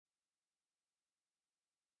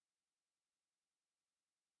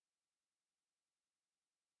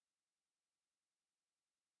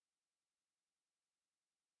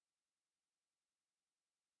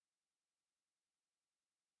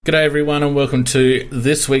G'day everyone and welcome to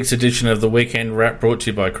this week's edition of the Weekend Wrap, brought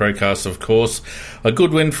to you by Crowcast, of course. A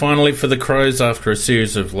good win finally for the Crows after a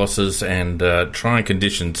series of losses and trying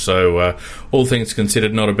conditions, so all things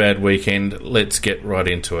considered, not a bad weekend. Let's get right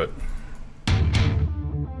into it.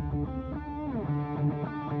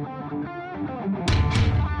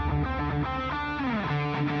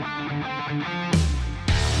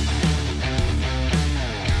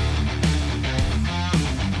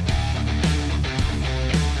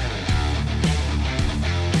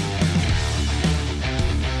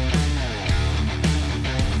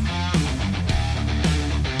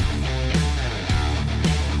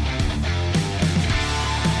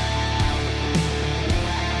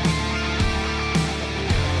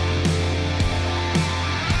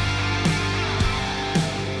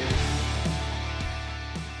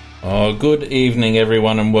 Good evening,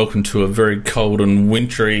 everyone, and welcome to a very cold and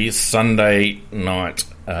wintry Sunday night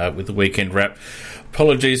with the Weekend Wrap.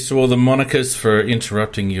 Apologies to all the monarchists for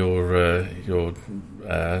interrupting your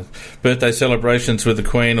birthday celebrations with the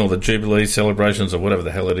Queen, or the Jubilee celebrations, or whatever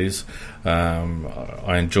the hell it is.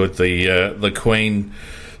 I enjoyed the Queen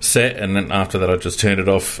set, and then after that I just turned it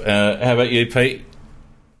off. How about you, Pete?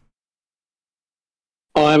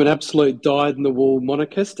 I'm an absolute dyed-in-the-wool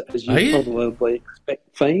monarchist, as you probably expect,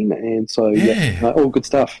 Fiend, and so, all good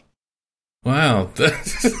stuff. Wow.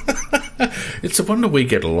 It's a wonder we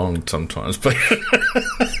get along sometimes. But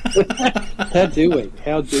How do we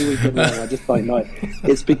get along? I just don't know.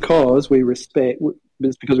 It's because we respect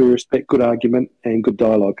good argument and good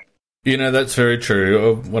dialogue. You know, that's very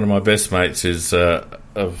true. One of my best mates is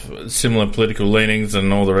of similar political leanings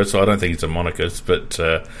and all the rest. I don't think he's a monarchist,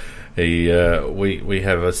 but... we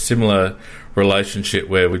have a similar relationship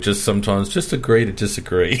where we just sometimes just agree to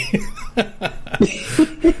disagree.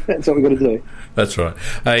 That's what we've got to do. That's right.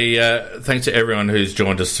 Hey, thanks to everyone who's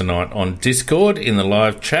joined us tonight on Discord in the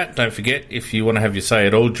live chat. Don't forget, if you want to have your say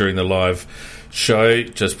at all during the live show,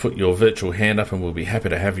 just put your virtual hand up and we'll be happy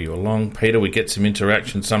to have you along. Peter, we get some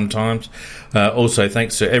interaction sometimes. Also,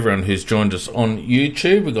 thanks to everyone who's joined us on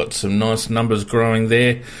YouTube. We've got some nice numbers growing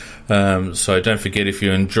there. So don't forget, if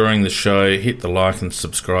you're enjoying the show, hit the like and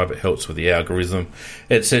subscribe. It helps with the algorithm,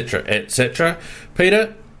 etc., etc.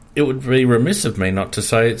 Peter, it would be remiss of me not to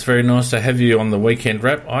say it's very nice to have you on the Weekend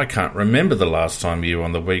Wrap. I can't remember the last time you were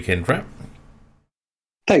on the Weekend Wrap.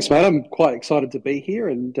 Thanks, mate. I'm quite excited to be here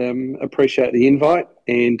and appreciate the invite.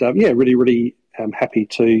 And, really happy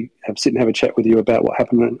to sit and have a chat with you about what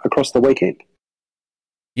happened across the weekend.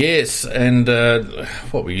 Yes, and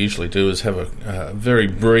what we usually do is have a very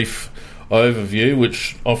brief overview,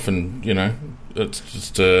 which often, it's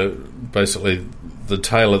just basically the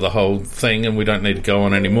tail of the whole thing, and we don't need to go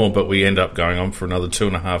on anymore, but we end up going on for another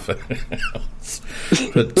 2.5 hours.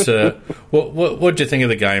 But what do you think of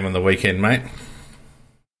the game on the weekend, mate?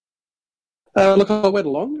 Look, I went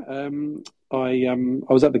along.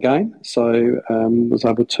 I was at the game, so was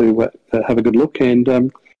able to have a good look,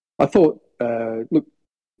 and I thought,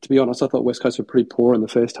 to be honest, I thought West Coast were pretty poor in the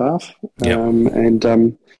first half,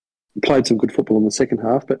 and played some good football in the second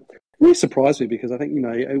half. But it really surprised me because I think,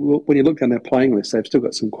 when you look down their playing list, they've still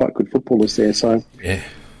got some quite good footballers there. So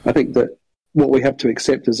I think that what we have to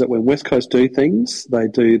accept is that when West Coast do things, they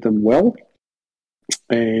do them well.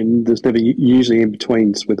 And there's never usually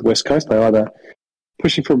in-betweens with West Coast. They're either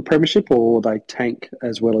pushing for a premiership or they tank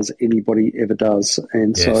as well as anybody ever does.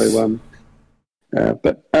 And so,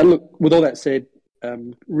 look, with all that said,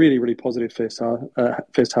 really, really positive first half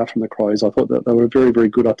from the Crows. I thought that they were very, very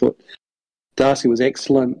good. I thought Darcy was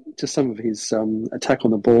excellent. Just some of his attack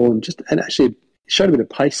on the ball and actually showed a bit of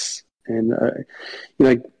pace. And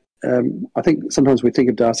I think sometimes we think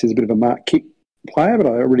of Darcy as a bit of a mark kick player, but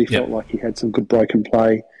I really felt like he had some good broken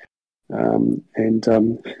play and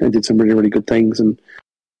did some really, really good things. And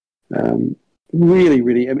really,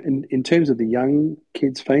 really, in terms of the young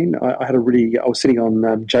kids, Fiend, I was sitting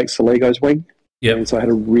on Jake Saligo's wing. Yep. And so I had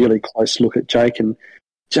a really close look at Jake and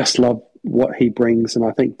just love what he brings. And I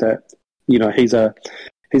think that, he's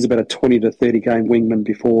about a 20 to 30 game wingman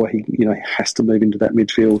before he has to move into that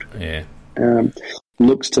midfield. Yeah.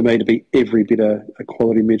 Looks to me to be every bit a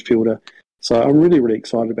quality midfielder. So I'm really, really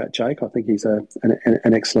excited about Jake. I think he's an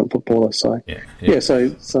excellent footballer. So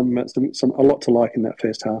so some a lot to like in that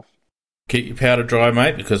first half. Keep your powder dry,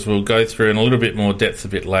 mate, because we'll go through in a little bit more depth a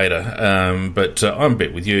bit later. But I'm a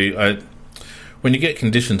bit with you. When you get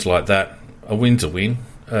conditions like that, a win's a win,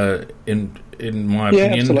 in my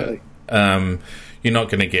opinion. Absolutely. You're not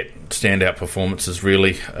going to get standout performances,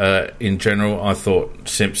 really. In general, I thought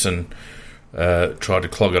Simpson tried to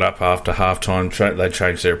clog it up after half-time. They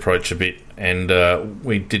changed their approach a bit, and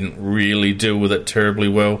we didn't really deal with it terribly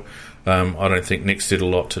well. I don't think Nick's did a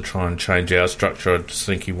lot to try and change our structure. I just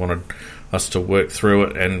think he wanted us to work through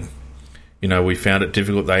it, and we found it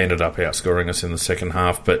difficult. They ended up outscoring us in the second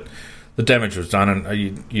half, but the damage was done,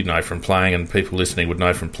 and you know from playing, and people listening would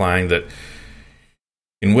know from playing, that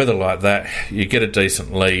in weather like that, you get a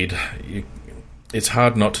decent lead, it's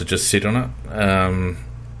hard not to just sit on it,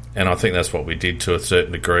 and I think that's what we did to a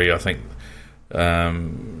certain degree. I think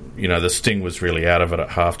the sting was really out of it at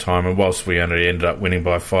half time, and whilst we only ended up winning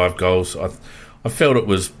by 5 goals, I felt it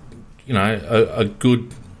was a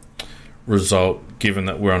good result given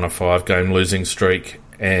that we're on a 5-game losing streak,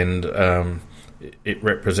 and it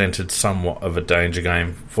represented somewhat of a danger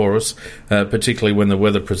game for us, particularly when the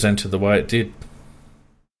weather presented the way it did.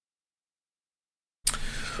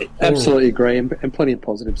 Absolutely agree, and plenty of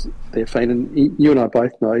positives there, Fane. And you and I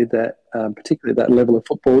both know that, particularly at that level of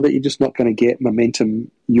football, that you're just not going to get momentum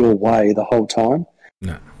your way the whole time.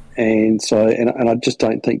 No. And so, and I just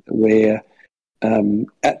don't think that we're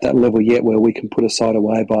at that level yet where we can put a side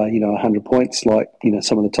away by 100 points like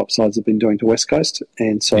some of the top sides have been doing to West Coast.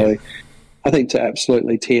 And so, I think to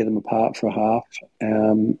absolutely tear them apart for a half,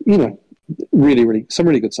 really some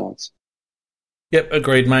really good signs. Yep,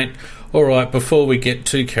 agreed, mate. All right, before we get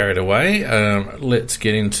too carried away, let's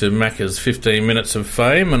get into Macca's 15 minutes of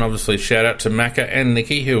fame, and obviously shout out to Macca and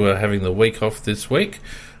Nikki, who are having the week off this week.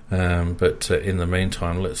 But in the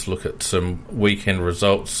meantime, let's look at some weekend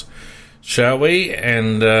results, shall we?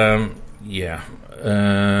 And let's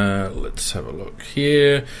have a look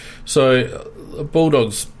here. So the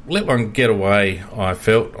Bulldogs let one get away, I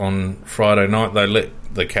felt, on Friday night. They let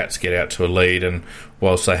the Cats get out to a lead, and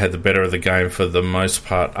whilst they had the better of the game for the most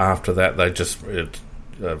part, after that they just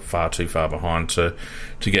far too far behind to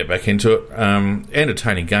get back into it.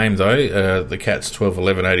 Entertaining game though. The Cats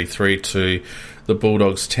 12-11-83 to the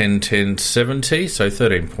Bulldogs 10-10-70, so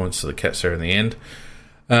 13 points to the Cats there in the end.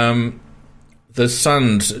 The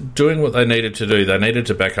Suns doing what they needed to do. They needed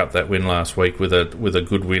to back up that win last week with a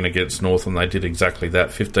good win against Northland. They did exactly that.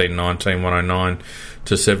 15-19, 109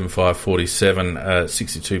 to 7-5-47,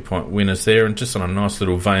 62-point winners there, and just on a nice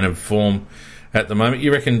little vein of form at the moment.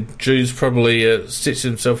 You reckon Jew's probably stitched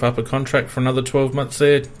himself up a contract for another 12 months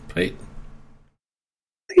there, Pete?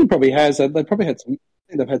 I think he probably has.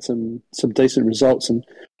 They've had some decent results, and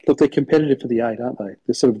look, they're competitive for the 8, aren't they?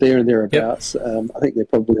 They're sort of there and thereabouts. Yep. I think they're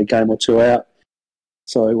probably a game or two out.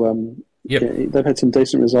 So they've had some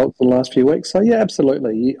decent results in the last few weeks. So yeah,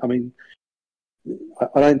 absolutely. I mean,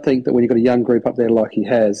 I don't think that when you've got a young group up there like he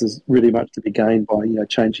has, there's really much to be gained by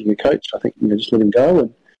changing your coach. I think just let him go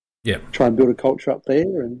and try and build a culture up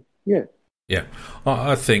there, and Yeah,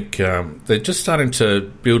 I think they're just starting to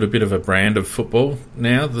build a bit of a brand of football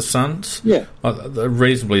now, the Suns. Yeah. A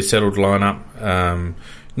reasonably settled lineup,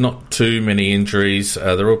 not too many injuries.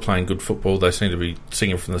 They're all playing good football. They seem to be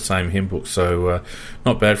singing from the same hymn book, so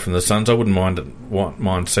not bad from the Suns. I wouldn't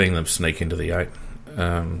mind seeing them sneak into the 8.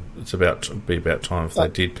 It's be about time if they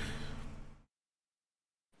did.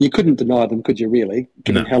 You couldn't deny them, could you, really?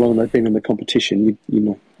 Given how long they've been in the competition,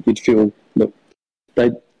 you'd feel that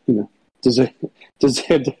they deserve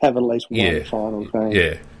to have at least one final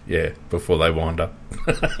game. Yeah, before they wind up.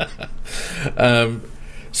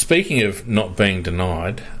 Speaking of not being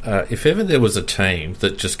denied, if ever there was a team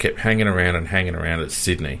that just kept hanging around at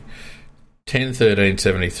Sydney,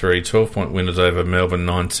 10-13-73, 12-point winners over Melbourne,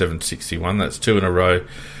 9-7-61. That's 2 in a row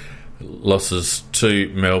losses to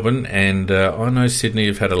Melbourne, and I know Sydney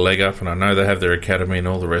have had a leg up, and I know they have their academy and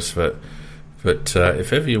all the rest of it, but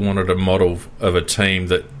if ever you wanted a model of a team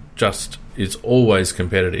that just is always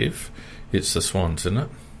competitive, it's the Swans, isn't it?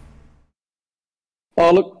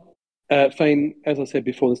 Oh, look, Fane, as I said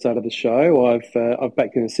before the start of the show, I've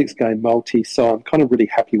backed in a 6-game multi, so I'm kind of really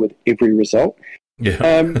happy with every result.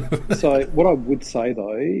 Yeah. So what I would say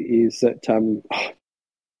though is that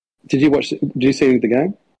did you see the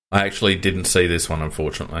game? I actually didn't see this one,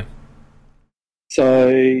 unfortunately.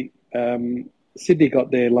 So Sydney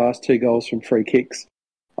got their last 2 goals from free kicks.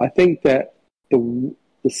 I think that the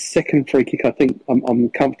second free kick, I think I'm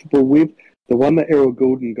comfortable with. The one that Errol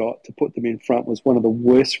Goulden got to put them in front was one of the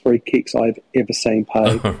worst free kicks I've ever seen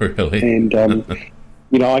played. Oh, really? And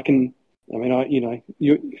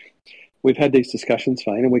we've had these discussions,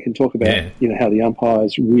 Fane, and we can talk about how the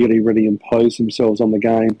umpires really, really impose themselves on the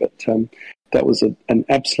game. But that was an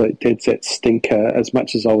absolute dead set stinker. As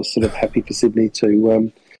much as I was sort of happy for Sydney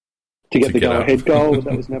to get the go-ahead goal,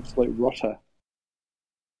 that was an absolute rotter.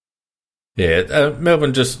 Yeah,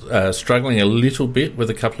 Melbourne just struggling a little bit with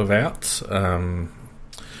a couple of outs. But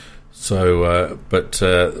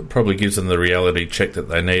probably gives them the reality check that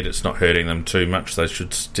they need. It's not hurting them too much. They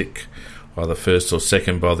should stick either first or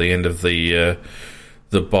second by the end of the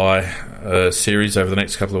the bye series over the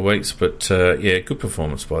next couple of weeks. But good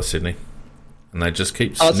performance by Sydney, and they just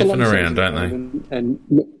keep sniffing around, don't they? And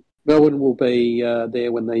Melbourne will be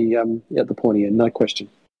there when they at the pointy end, no question.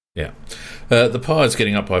 Yeah. The Pies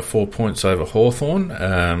getting up by 4 points over Hawthorn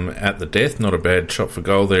at the death. Not a bad shot for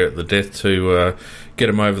goal there at the death to get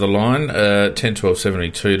them over the line.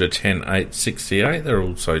 10-12-72 to 10-8-68. They're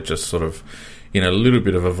also just sort of in a little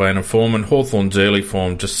bit of a vein of form, and Hawthorn's early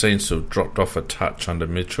form just seems to have dropped off a touch under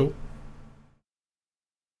Mitchell.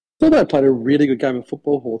 I thought they played a really good game of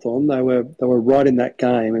football, Hawthorn. They were right in that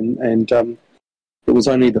game, and it was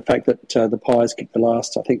only the fact that the Pies kicked the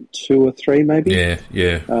last, I think, 2 or 3 maybe.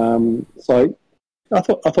 Yeah. So I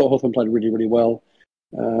thought Hawthorn played really, really well.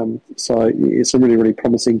 So it's some really, really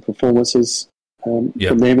promising performances from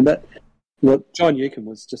them. And John Newcombe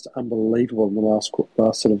was just unbelievable in the last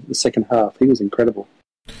sort of the second half. He was incredible.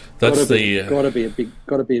 Got to be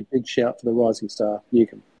a big shout for the rising star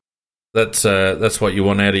Newcombe. That's what you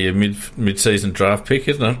want out of your mid-season draft pick,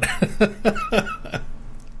 isn't it?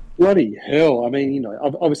 Bloody hell! I mean,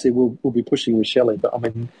 obviously we'll be pushing with Shelley, but I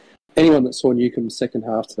mean, anyone that saw Newcombe's second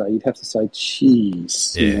half today, you'd have to say,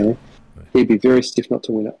 "Jeez," he'd be very stiff not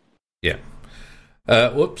to win it. Yeah.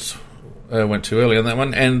 Whoops. Went too early on that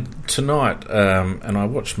one. And tonight, and I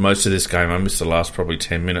watched most of this game. I missed the last probably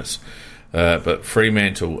 10 minutes. But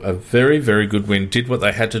Fremantle, a very, very good win. Did what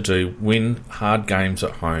they had to do, win hard games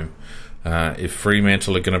at home. If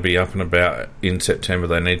Fremantle are going to be up and about in September,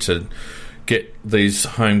 they need to get these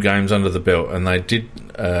home games under the belt. And they did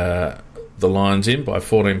the Lions in by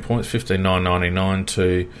 14 points, 15-9-99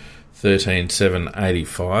 to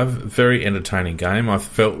 13-7-85. Very entertaining game. I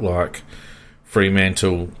felt like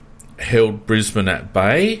Fremantle held Brisbane at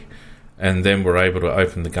bay and then were able to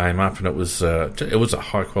open the game up, and it was a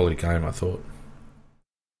high quality game, I thought.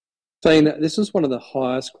 Saying that this is one of the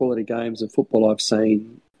highest quality games of football I've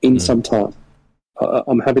seen in some time.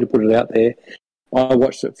 I'm happy to put it out there. I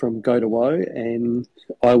watched it from go to woe, and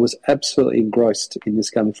I was absolutely engrossed in this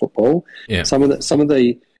game of football. Yeah. Some of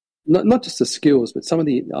the not just the skills, but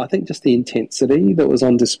I think just the intensity that was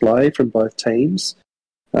on display from both teams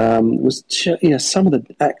was some of the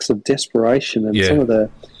acts of desperation and some of the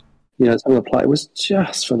play was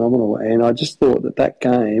just phenomenal. And I just thought that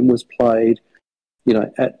game was played,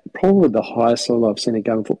 at probably the highest level I've seen a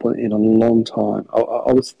game of football in a long time.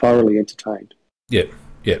 I was thoroughly entertained. Yeah.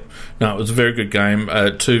 No, it was a very good game.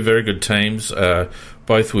 2 very good teams,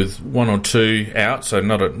 both with 1 or 2 out, so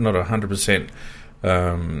not 100%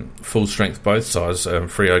 full strength both sides.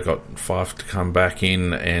 Freo got 5 to come back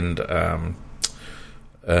in, and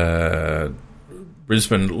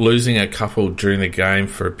Brisbane losing a couple during the game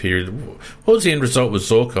for a period. What was the end result with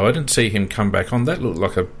Zorko? I didn't see him come back on. That looked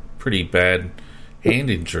like a pretty bad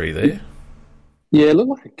hand injury there. Yeah, it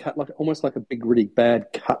looked like a cut, almost like a big, really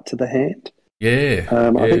bad cut to the hand. Yeah.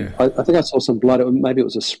 I think I saw some blood. Maybe it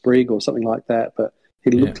was a sprig or something like that, but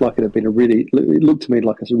it looked like it had been it looked to me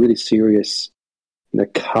like a really serious,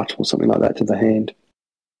 cut or something like that to the hand.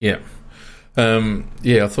 Yeah.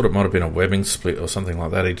 I thought it might have been a webbing split or something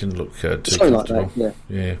like that. He didn't look too comfortable. Like that,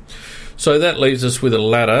 yeah. So that leaves us with a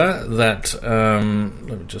ladder that,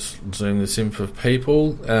 let me just zoom this in for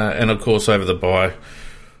people, and of course over the bye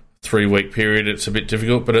 3-week period it's a bit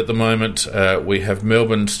difficult, but at the moment we have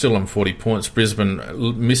Melbourne still on 40 points, Brisbane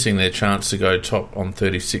missing their chance to go top on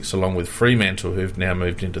 36 along with Fremantle, who've now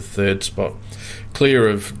moved into 3rd spot. Clear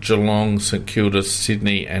of Geelong, St Kilda,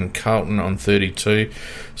 Sydney and Carlton on 32.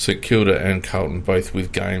 St Kilda and Carlton both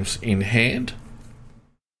with games in hand.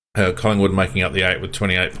 Collingwood making up the 8 with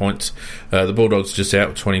 28 points. The Bulldogs just out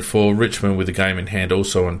with 24. Richmond with a game in hand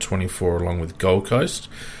also on 24 along with Gold Coast.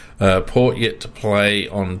 Port yet to play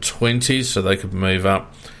on 20, so they could move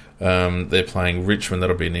up. They're playing Richmond.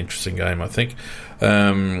 That'll be an interesting game, I think.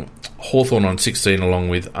 Hawthorn on 16 along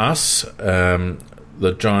with us.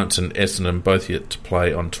 The Giants and Essendon both yet to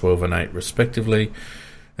play on 12 and 8 respectively.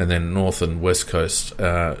 And then North and West Coast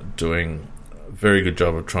doing a very good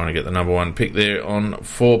job of trying to get the number 1 pick there on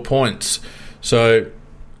 4 points. So,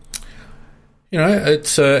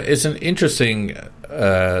 it's an interesting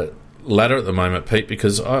ladder at the moment, Pete,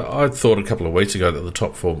 because I thought a couple of weeks ago that the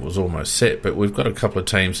top 4 was almost set, but we've got a couple of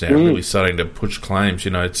teams now really starting to push claims.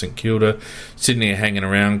 St Kilda, Sydney are hanging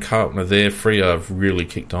around, Carlton are there, Freo have really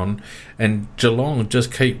kicked on, and Geelong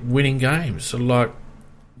just keep winning games. So,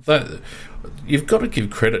 that, you've got to give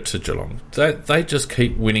credit to Geelong. They just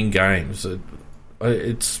keep winning games.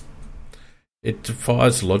 It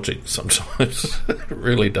defies logic sometimes. It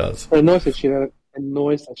really does. It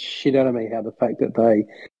annoys the shit out of me how the fact that they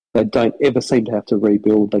don't ever seem to have to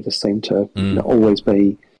rebuild. They just seem to always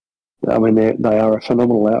be I mean, they are a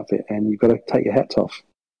phenomenal outfit, and you've got to take your hats off.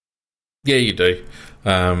 Yeah, you do.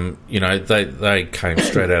 They came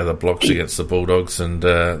straight out of the blocks against the Bulldogs, and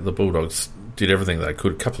the Bulldogs did everything they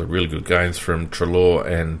could. A couple of really good games from Treloar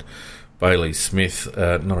and Bailey Smith,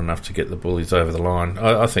 not enough to get the Bullies over the line.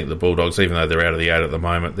 I think the Bulldogs, even though they're out of the 8 at the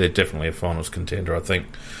moment, they're definitely a finals contender, I think,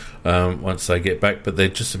 once they get back. But they're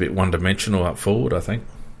just a bit one-dimensional up forward, I think.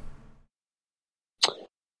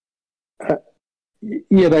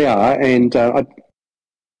 Yeah, they are, and I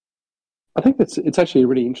think it's actually a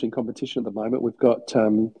really interesting competition at the moment. We've got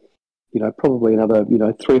probably another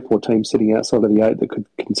 3 or 4 teams sitting outside of the 8 that could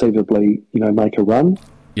conceivably make a run.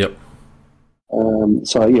 Yep.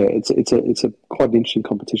 So yeah, it's a quite an interesting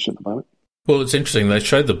competition at the moment. Well, it's interesting. They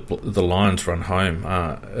showed the Lions run home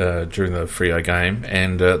during the Freo game,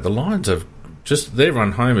 and the Lions have their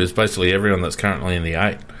run home is basically everyone that's currently in the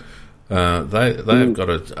 8. They've got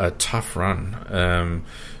a tough run.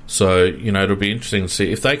 So, it'll be interesting to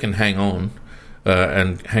see if they can hang on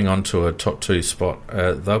and hang on to a top 2 spot.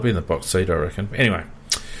 They'll be in the box seat, I reckon. Anyway,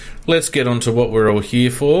 let's get on to what we're all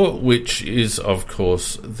here for, which is, of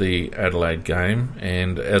course, the Adelaide game.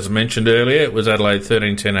 And as I mentioned earlier, it was Adelaide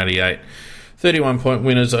 13-10-88. 31-point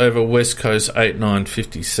winners over West Coast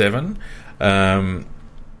 8-9-57.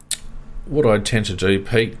 What I tend to do,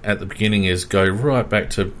 Pete, at the beginning is go right back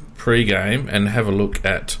to pre-game and have a look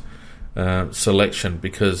at selection,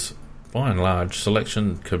 because by and large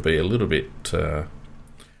selection could be a little bit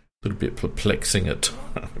perplexing at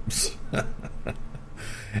times.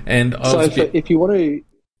 And if you want to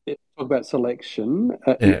talk about selection,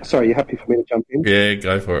 sorry, you're happy for me to jump in? Yeah,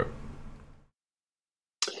 go for it.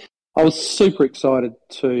 I was super excited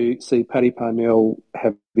to see Paddy Parnell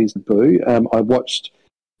have his debut. I watched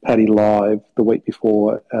Paddy live the week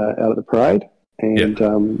before out at the parade, and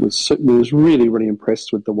was really, really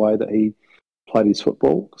impressed with the way that he played his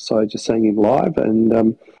football. So just seeing him live,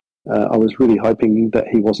 and I was really hoping that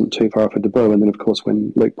he wasn't too far off a debut. And then, of course,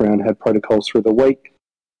 when Luke Brown had protocols through the week,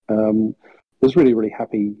 was really, really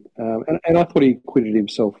happy. And I thought he acquitted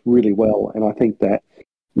himself really well. And I think that,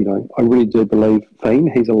 I really do believe, Fiend,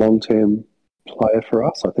 he's a long-term player for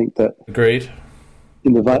us. I think that... Agreed.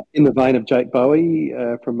 In the vein of Jake Bowie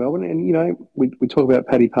from Melbourne, and we talk about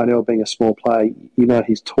Paddy Parnell being a small player.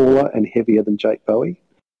 He's taller and heavier than Jake Bowie.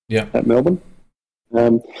 Yeah. At Melbourne.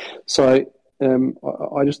 So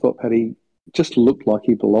I just thought Paddy just looked like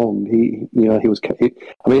he belonged. He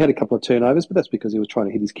had a couple of turnovers, but that's because he was trying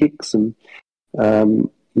to hit his kicks, and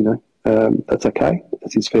that's okay.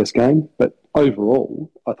 That's his first game. But overall,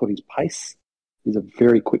 I thought his pace. He's a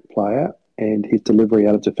very quick player. And his delivery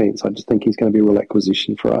out of defence, I just think he's going to be a real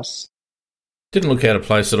acquisition for us. Didn't look out of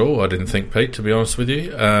place at all, I didn't think, Pete, to be honest with you.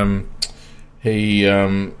 He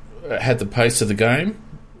had the pace of the game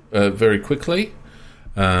very quickly,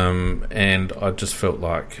 and I just felt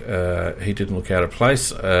like he didn't look out of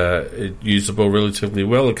place. Used the ball relatively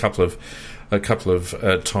well. A couple of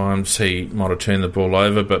times he might have turned the ball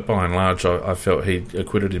over, but by and large I felt he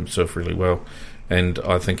acquitted himself really well, and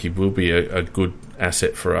I think he will be a good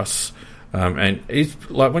asset for us. And he's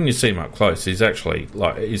like, when you see him up close, he's actually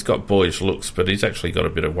he's got boyish looks, but he's actually got a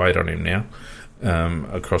bit of weight on him now,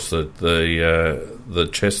 across the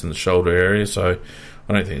chest and the shoulder area. So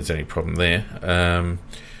I don't think there's any problem there.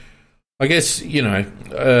 I guess and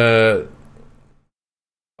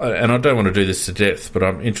I don't want to do this to depth, but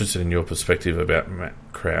I'm interested in your perspective about Matt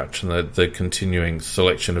Crouch and the continuing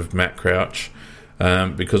selection of Matt Crouch,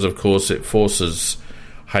 because of course it forces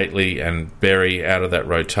Haitley and Berry out of that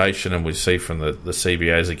rotation, and we see from the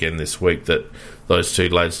CBAs again this week that those two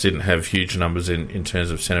lads didn't have huge numbers in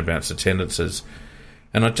terms of centre bounce attendances.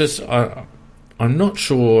 And I'm not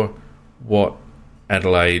sure what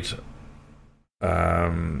Adelaide's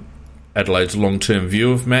long-term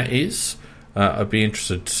view of Matt is. I'd be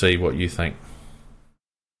interested to see what you think.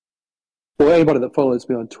 Well, anybody that follows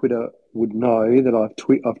me on Twitter would know that I've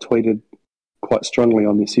tweeted quite strongly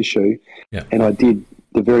on this issue, and I did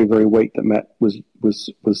the very, very week that Matt was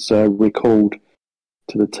recalled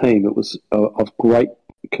to the team. It was of great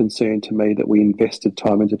concern to me that we invested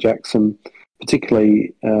time into Jackson,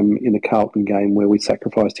 particularly in the Carlton game where we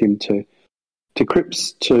sacrificed him to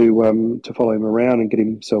Cripps to follow him around and get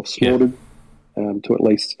himself slaughtered, to at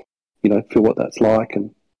least feel what that's like,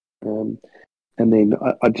 and then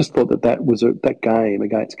I just thought that game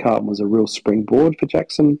against Carlton was a real springboard for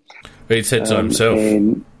Jackson. He said so himself.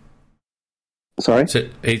 Sorry?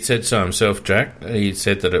 He said so himself, Jack. He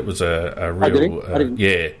said that it was a real... I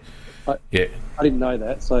didn't know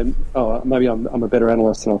that, so maybe I'm a better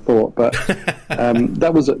analyst than I thought, but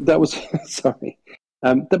that was sorry.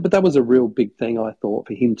 But that was a real big thing, I thought,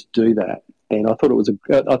 for him to do that. and I thought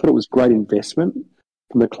it was great investment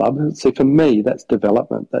from the club. So for me, that's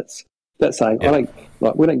development. That's saying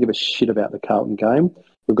we don't give a shit about the Carlton game.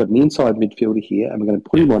 We've got an inside midfielder here, and we're going to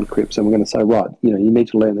put him on Cripps, and we're going to say, right, you need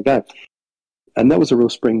to learn the game. And that was a real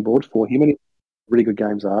springboard for him, and he had really good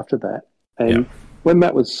games after that. And when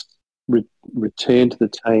Matt was returned to the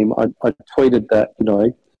team, I tweeted that,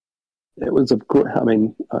 it was I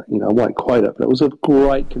won't quote it, but it was of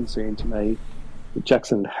great concern to me that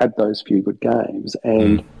Jackson had those few good games.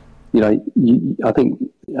 And, I think,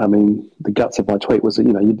 the guts of my tweet was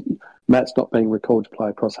that, Matt's not being recalled to play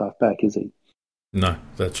across half back, is he? No,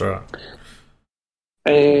 that's right.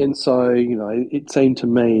 And so, it seemed to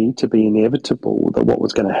me to be inevitable that what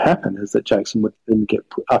was going to happen is that Jackson would then get,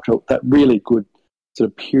 after that really good sort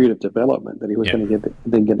of period of development, that he was going to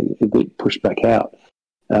get pushed back out,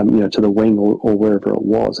 to the wing or wherever it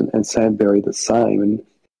was, and Sam Berry the same.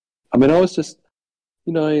 And I was just,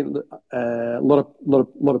 a lot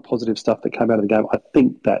of positive stuff that came out of the game. I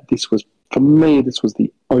think that for me, this was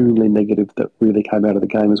the only negative that really came out of the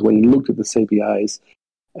game, is when you looked at the CBAs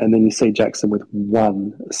and then you see Jackson with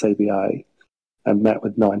 1 CBA and Matt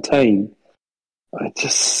with 19. And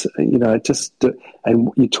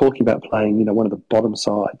you're talking about playing, one of the bottom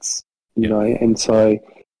sides, and so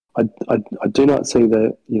I do not see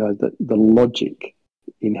the logic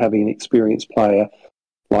in having an experienced player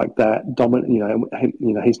like that dominant.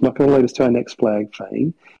 He's not going to lead us to our next flag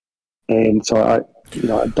thing, and so I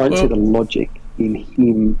don't see the logic in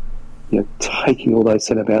him, taking all those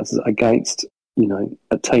centre bounces against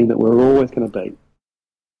a team that we're always going to beat.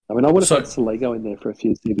 I would have had Saligo in there for a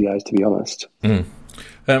few CBAs, to be honest.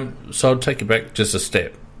 So I'll take you back just a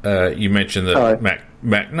step. You mentioned that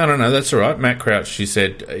Matt. No, that's all right. Matt Crouch, you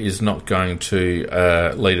said, is not going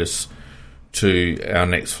to lead us to our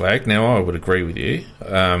next flag. Now, I would agree with you,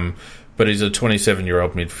 but he's a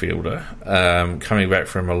 27-year-old midfielder coming back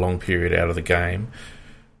from a long period out of the game.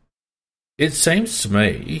 It seems to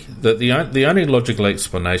me that the only logical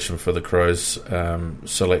explanation for the Crows'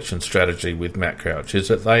 selection strategy with Matt Crouch is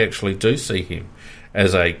that they actually do see him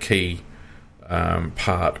as a key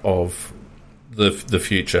part of the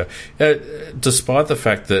future, despite the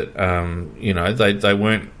fact that they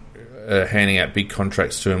weren't handing out big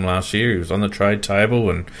contracts to him last year. He was on the trade table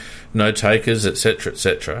and no takers, etc.,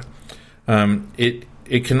 etc.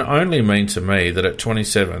 It can only mean to me that at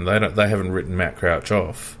 27 they haven't written Matt Crouch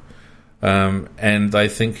off, and they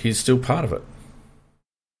think he's still part of it.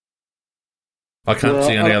 I can't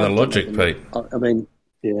see any other logic, Pete.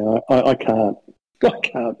 I can't. I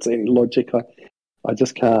can't see any logic. I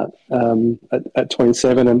just can't at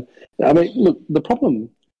 27. And look, the problem,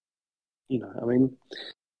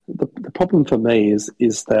 the problem for me is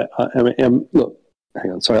that look,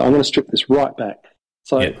 hang on, sorry, I'm going to strip this right back.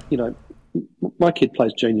 So my kid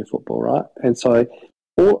plays junior football, right? And so,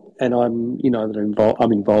 I'm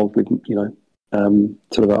I'm involved with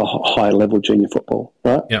sort of a high level junior football,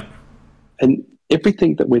 right? Yeah. And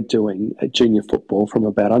everything that we're doing at junior football from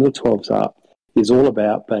about under 12s up is all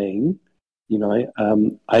about being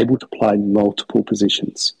able to play multiple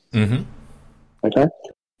positions. Mm-hmm. Okay,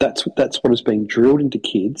 that's what is being drilled into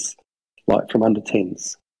kids, like from under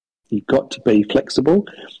 10s. You've got to be flexible.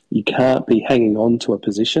 You can't be hanging on to a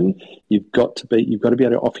position. You've got to be able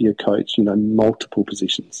to offer your coach, multiple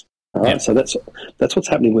positions. All right, so that's what's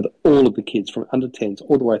happening with all of the kids from under 10s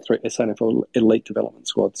all the way through SANFL elite development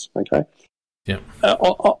squads. Okay. Yeah.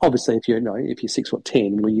 Obviously, if you're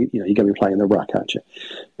 6'10", well, you're going to be playing the ruck, aren't you?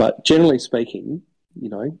 But generally speaking,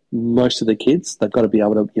 most of the kids, they've got to be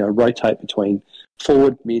able to rotate between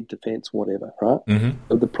forward, mid, defence, whatever, right? Mm-hmm.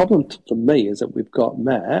 But the problem for me is that we've got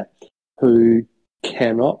Matt who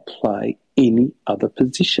cannot play any other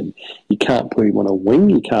position. You can't put him on a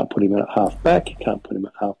wing. You can't put him at half back. You can't put him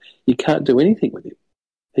at half. You can't do anything with him.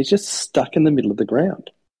 He's just stuck in the middle of the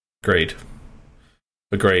ground. Agreed.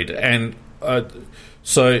 And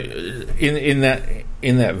so in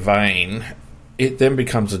that vein, it then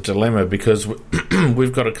becomes a dilemma because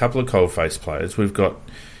we've got a couple of cold-face players. We've got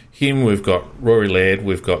him, we've got Rory Laird,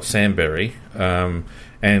 we've got Sam Berry, and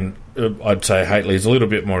I'd say Haitley's a little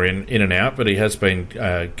bit more in and out, but he has been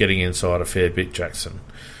getting inside a fair bit, Jackson.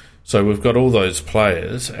 So we've got all those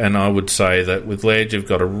players, and I would say that with Laird, you've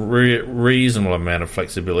got a reasonable amount of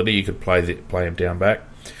flexibility. You could play him down back.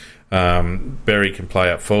 Berry can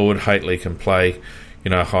play up forward. Haitley can play,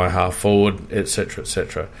 high half forward, etc.,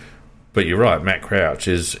 etc. But you're right. Matt Crouch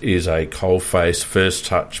is a cold-face,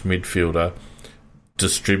 first-touch midfielder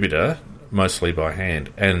distributor, mostly by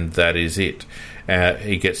hand, and that is it.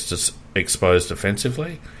 He gets exposed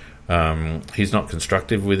defensively. He's not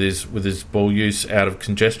constructive with his ball use out of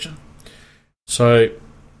congestion. So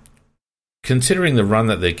considering the run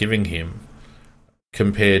that they're giving him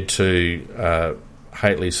compared to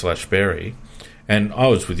Haitley/Berry, and I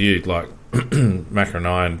was with you, like Macca and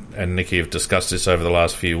I and Nikki have discussed this over the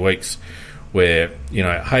last few weeks, where, you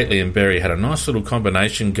know, Haitley and Berry had a nice little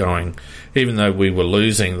combination going. Even though we were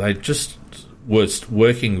losing, they just was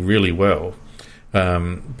working really well.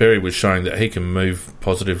 Berry was showing that he can move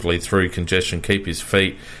positively through congestion, keep his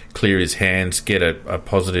feet, clear his hands, get a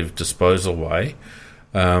positive disposal way.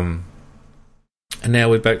 And now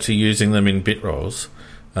we're back to using them in bit roles,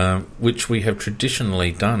 which we have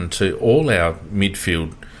traditionally done to all our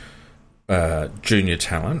midfield junior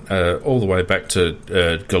talent, all the way back to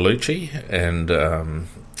Gallucci and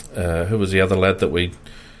who was the other lad that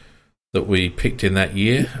we picked in that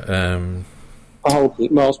year?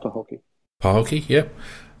 Miles Paholke. Paholke, yep.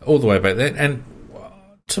 All the way back then. And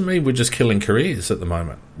to me, we're just killing careers at the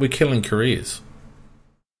moment. We're killing careers.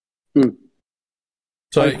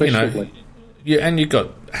 So, you know, yeah, and you've got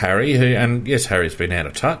Harry, who, and yes, Harry's been out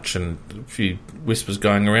of touch and a few whispers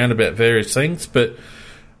going around about various things, but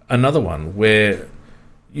another one where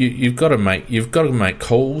you've got to make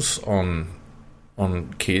calls on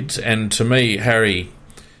kids, and to me, Harry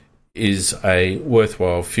is a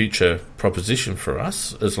worthwhile future proposition for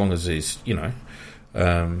us as long as he's, you know,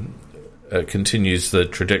 continues the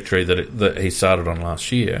trajectory that he started on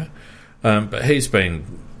last year. But he's been,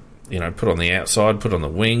 you know, put on the outside, put on the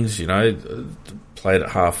wings, you know, played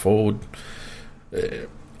at half forward.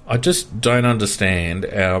 I just don't understand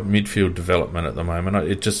our midfield development at the moment.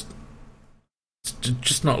 It's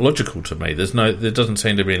just not logical to me. There doesn't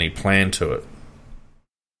seem to be any plan to it.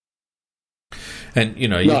 And, you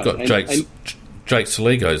know, you've got Jake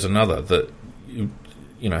Saligo's another that, you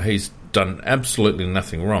know, he's done absolutely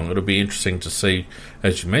nothing wrong. It'll be interesting to see,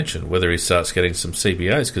 as you mentioned, whether he starts getting some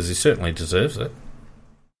CBAs, because he certainly deserves it.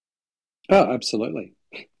 Oh, absolutely.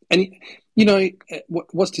 And, you know,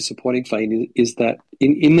 what's disappointing, Fane, is that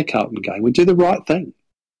in the Carlton game, we do the right thing.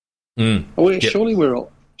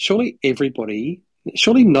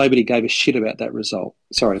 Surely nobody gave a shit about that result.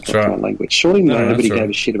 Sorry to talk my language. Surely nobody gave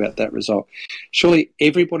a shit about that result. Surely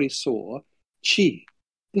everybody saw, gee,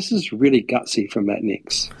 this is really gutsy from Matt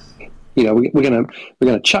Nicks. You know, we're going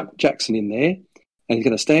to chuck Jackson in there, and he's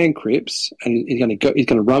going to stand Cripps, and he's going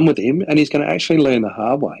to run with him, and he's going to actually learn the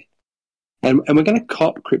hard way. And we're going to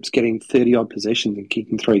cop Cripps getting 30-odd possessions and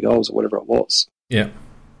kicking 3 goals or whatever it was. Yeah.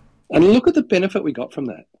 And look at the benefit we got from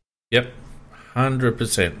that. Yep,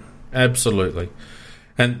 100%. Absolutely.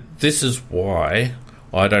 And this is why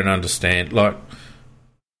I don't understand, like,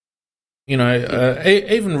 you know,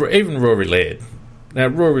 even Rory Laird. Now,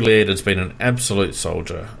 Rory Laird has been an absolute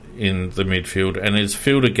soldier in the midfield and has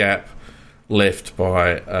filled a gap left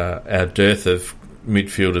by our dearth of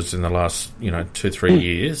midfielders in the last, you know, 2-3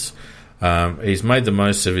 years. He's made the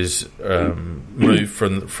most of his move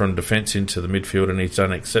from defence into the midfield, and he's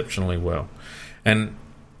done exceptionally well. And,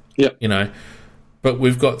 you know, but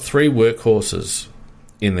we've got 3 workhorses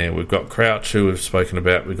in there. We've got Crouch, who we've spoken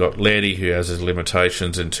about. We've got Lairdy, who has his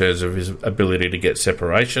limitations in terms of his ability to get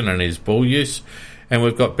separation and his ball use. And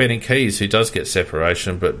we've got Benny Keys, who does get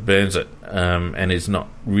separation but burns it and is not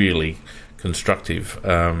really constructive.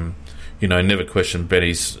 You know, never question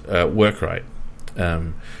Benny's work rate.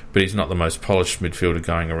 But he's not the most polished midfielder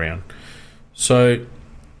going around. So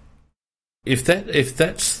if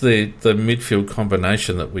that's the midfield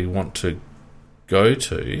combination that we want to go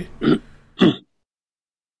to,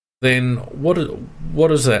 then what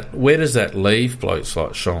is that? Where does that leave blokes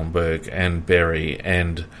like Schoenberg and Berry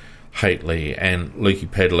and Haitley and Lukey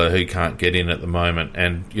Pedler, who can't get in at the moment,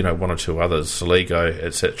 and, you know, 1 or 2 others, Saligo,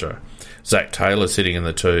 etc. Zach Taylor sitting in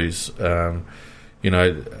the 2s. You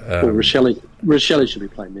know, Rochelle should be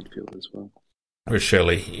playing midfield as well.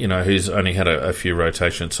 Rochelle, you know, who's only had a few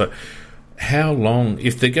rotations. So, how long,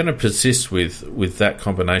 if they're going to persist with that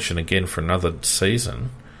combination again for another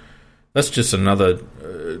season, that's just another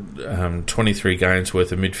 23 games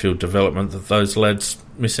worth of midfield development that those lads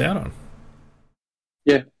miss out on.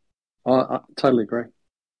 Yeah, I totally agree.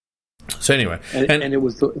 So anyway, and it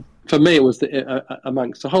was for me, it was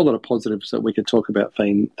amongst a whole lot of positives that we could talk about.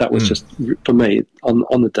 Fiend, that was just, for me,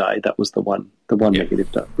 on the day, that was the one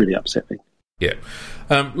negative that really upset me. Yeah.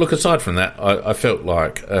 Look, aside from that, I felt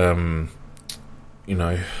like, you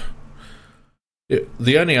know,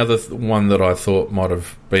 the only other one that I thought might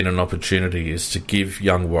have been an opportunity is to give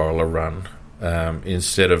young Worrell a run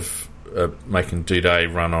instead of making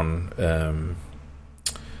Duday run on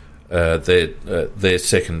their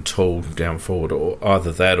second tool down forward, or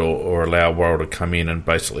either that or allow Worrell to come in and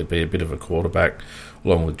basically be a bit of a quarterback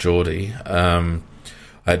along with Geordie. I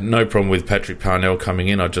had no problem with Patrick Parnell coming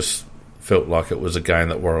in. I just felt like it was a game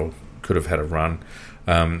that Worrell could have had a run.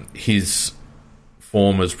 His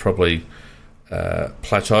form has probably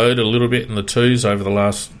plateaued a little bit in the twos over the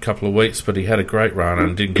last couple of weeks, but he had a great run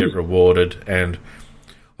and didn't get rewarded. And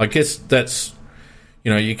I guess that's,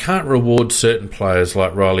 you can't reward certain players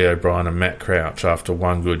like Riley O'Brien and Matt Crouch after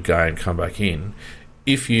one good game come back in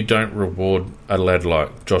if you don't reward a lad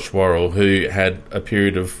like Josh Worrell, who had a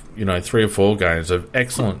period of 3 or 4 games of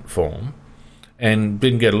excellent form and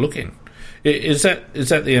didn't get a look in. Is that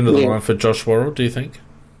the end of the line for Josh Worrell, do you think?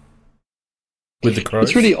 With the Crows?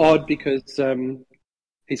 It's really odd because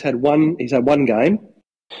he's had one game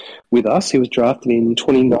with us. He was drafted in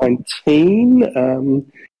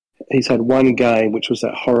 2019. He's had one game, which was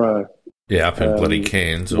that horror. Yeah, up in bloody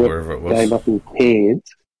Cairns or wherever it was. Game up in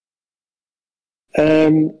Cairns. I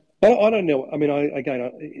don't know. I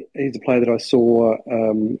mean, he's a player that I saw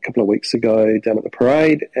a couple of weeks ago down at the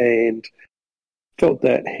parade, and felt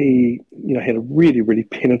that he, had a really, really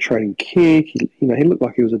penetrating kick. He looked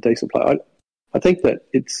like he was a decent player. I think that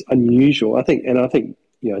it's unusual. I think Tariq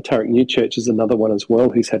Newchurch is another one as well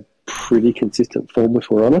who's had pretty consistent form, if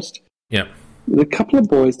we're honest. Yeah. There's a couple of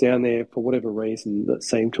boys down there, for whatever reason, that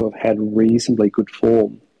seem to have had reasonably good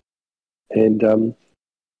form. And,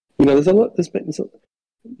 there's a lot.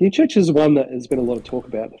 Newchurch is one that has been a lot of talk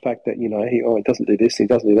about the fact that, he doesn't do this, he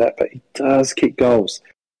doesn't do that, but he does kick goals.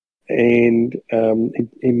 And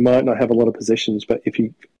he might not have a lot of possessions, but if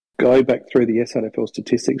you go back through the SNFL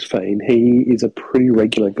statistics, Fiend, he is a pretty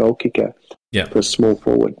regular goal kicker for a small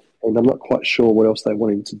forward. And I'm not quite sure what else they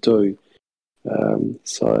want him to do.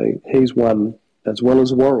 So he's one, as well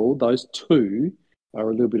as Worrell. Those two are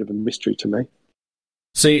a little bit of a mystery to me.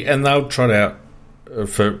 See, and they'll trot out,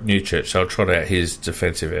 for Newchurch, they'll trot out his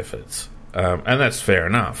defensive efforts. And that's fair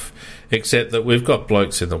enough, except that we've got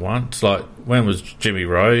blokes in the ones. Like, when was Jimmy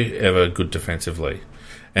Rowe ever good defensively?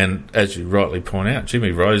 And as you rightly point out,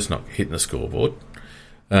 Jimmy Rowe's not hitting the scoreboard.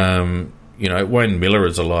 Wayne Miller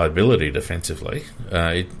is a liability defensively.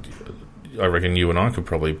 I reckon you and I could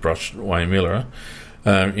probably brush Wayne Miller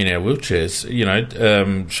in our wheelchairs.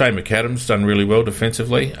 Shane McAdams done really well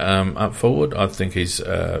defensively up forward. I think he's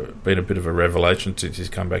been a bit of a revelation since he's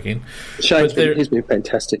come back in. He's been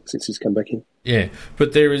fantastic since he's come back in. Yeah,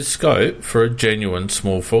 but there is scope for a genuine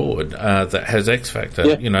small forward that has X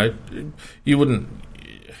factor. Yeah. You wouldn't.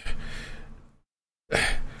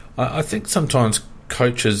 I think sometimes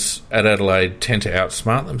coaches at Adelaide tend to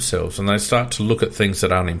outsmart themselves, and they start to look at things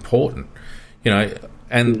that aren't important.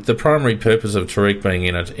 And the primary purpose of Tariq being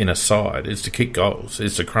in a side is to kick goals,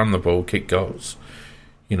 is to crumb the ball, kick goals.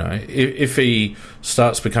 If he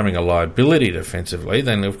starts becoming a liability defensively,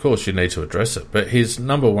 then of course you need to address it. But his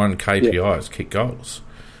number one KPI is kick goals.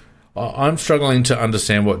 I'm struggling to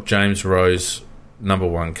understand what James Rowe's number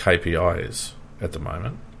one KPI is at the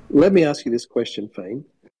moment. Let me ask you this question, Fiend.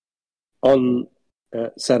 On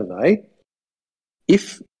Saturday,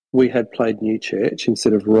 if we had played Newchurch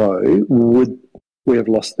instead of Rowe, would we have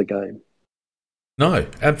lost the game? No,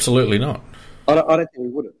 absolutely not. I don't think we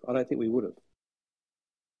would have.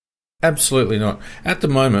 Absolutely not. At the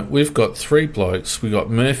moment, we've got 3 blokes. We've got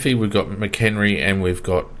Murphy, we've got McHenry, and we've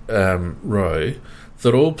got Rowe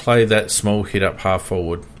that all play that small hit-up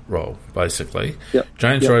half-forward role, basically. Yep.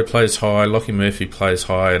 James Rowe plays high, Lockie Murphy plays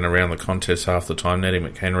high and around the contest half the time. Nettie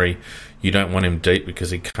McHenry, you don't want him deep because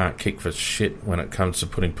he can't kick for shit when it comes to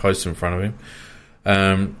putting posts in front of him.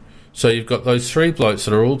 So you've got those 3 blokes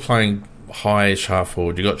that are all playing high-ish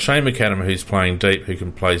half-forward. You've got Shane McAdam, who's playing deep,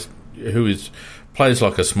 plays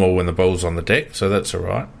like a small when the ball's on the deck, so that's all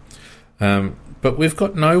right. But we've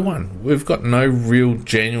got no one. We've got no real,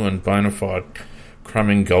 genuine, bona fide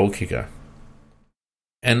crumbing goal kicker.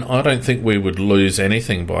 And I don't think we would lose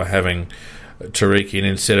anything by having Tariq in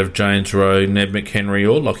instead of James Rowe, Ned McHenry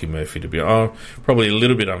or Lockie Murphy, to be honest. Probably a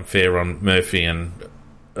little bit unfair on Murphy and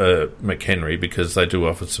McHenry because they do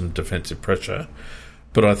offer some defensive pressure.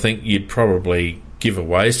 But I think you'd probably give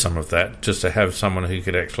away some of that just to have someone who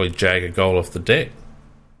could actually jag a goal off the deck.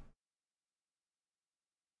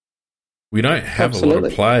 We don't have a lot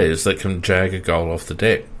of players that can jag a goal off the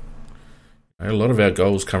deck. A lot of our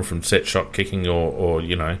goals come from set shot kicking or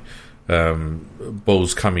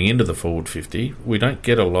balls coming into the forward 50. We don't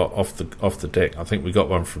get a lot off the deck. I think we got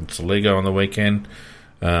one from Saligo on the weekend.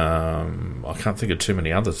 I can't think of too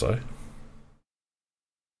many others though.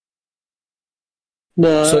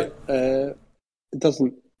 No, it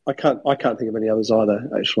doesn't. I can't think of any others either.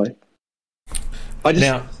 Actually, I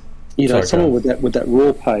just someone with that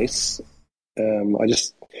raw pace.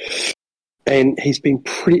 And he's been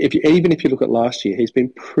pretty. Even if you look at last year, he's been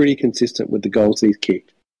pretty consistent with the goals he's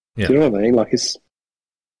kicked. Yeah. Do you know what I mean? Like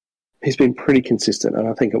he's been pretty consistent, and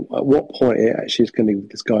I think at what point it actually is going to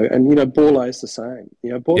just go. And Borloo is the same.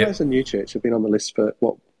 Borloo and Newchurch have been on the list for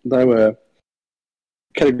they were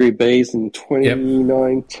category Bs in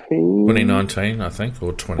 2019. 2019, I think,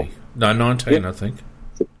 or 20. No, 19, I think.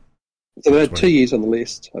 So they had 2 years on the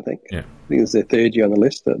list, I think. Yeah. I think it was their third year on the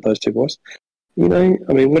list, those two boys. I mean,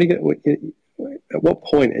 at what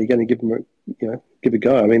point are you going to give them, give a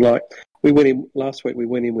go? I mean, like, last week we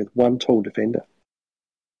went in with one tall defender.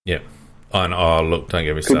 Yeah. And, look, don't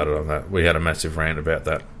get me started on that. We had a massive rant about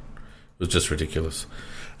that. It was just ridiculous.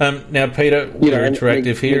 Now, Peter, we're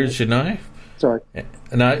interactive here, as you know. Sorry.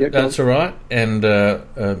 No, that's all right. And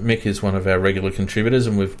Mick is one of our regular contributors,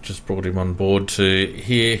 and we've just brought him on board to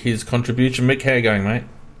hear his contribution. Mick, how are you going, mate?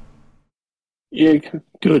 Yeah,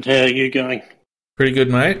 good. How are you going? Pretty good,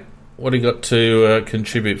 mate. What do you got to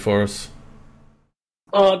contribute for us?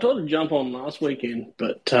 I tried to jump on last weekend,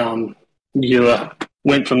 but you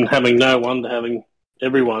went from having no one to having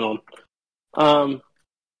everyone on.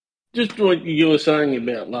 Just what you were saying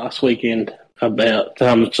about last weekend about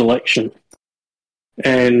selection.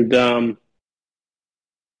 And I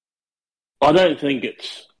don't think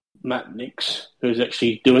it's Matt Nix who's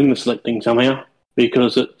actually doing the selecting somehow,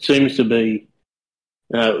 because it seems to be,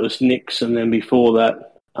 it was Nix, and then before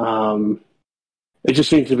that, it just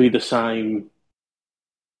seems to be the same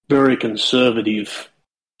very conservative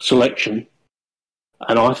selection.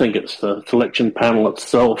 And I think it's the selection panel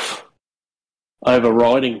itself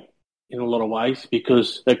overriding in a lot of ways,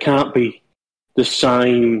 because there can't be the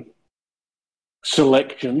same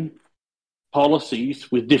selection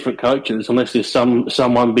policies with different coaches unless there's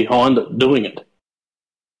someone behind it doing it.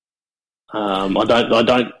 I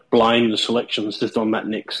don't blame the selections just on Matt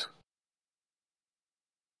Nix.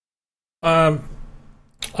 I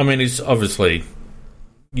mean, he's obviously,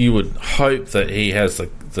 you would hope that he has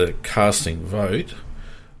the casting vote.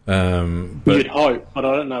 You'd hope, but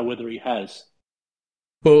I don't know whether he has.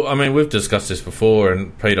 Well, I mean, we've discussed this before,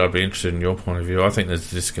 and Pete, I'd be interested in your point of view. I think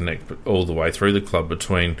there's a disconnect all the way through the club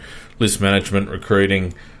between list management,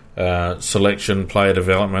 recruiting, selection, player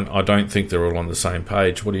development. I don't think they're all on the same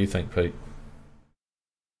page. What do you think, Pete?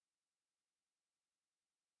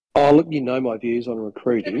 Oh, look, my views on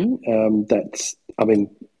recruiting.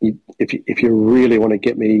 If you really want to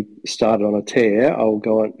get me started on a tear, I'll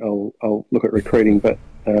look at recruiting, but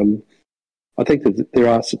I think that there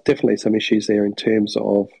are definitely some issues there in terms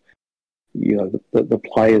of, the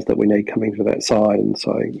players that we need coming to that side. And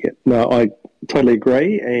so, I totally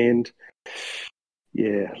agree. And,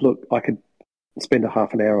 look, I could spend a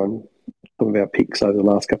half an hour on some of our picks over the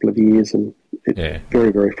last couple of years, and it's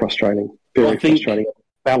very, very frustrating. Very frustrating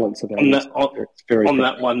balance of our list. On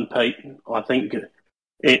that one, Pete, I think,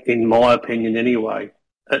 in my opinion anyway,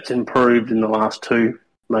 it's improved in the last 2,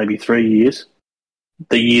 maybe 3 years.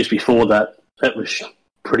 The years before that, that was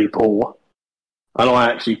pretty poor. And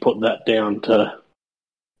I actually put that down to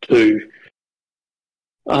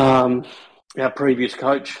our previous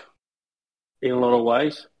coach in a lot of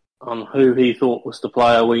ways, on who he thought was the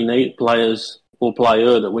player that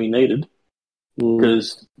we needed.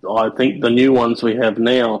 Because I think the new ones we have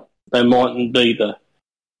now, they mightn't be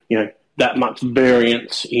that much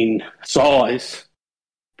variance in size,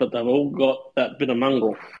 but they've all got that bit of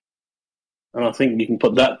mongrel. And I think you can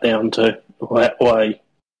put that down to that way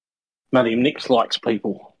Matty Nix likes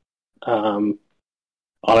people. I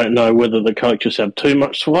don't know whether the coaches have too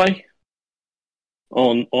much sway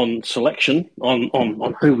on selection,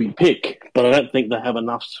 on who we pick, but I don't think they have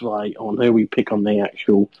enough sway on who we pick on the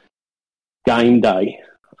actual game day.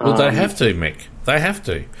 Well, they have to, Mick. They have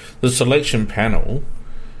to. The selection panel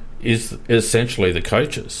is essentially the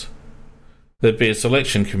coaches. There'd be a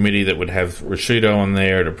selection committee that would have Rashudo on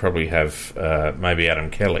there. It'd probably have maybe Adam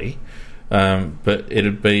Kelly. But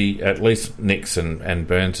it'd be at least Nix and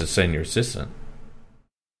Burns as senior assistant.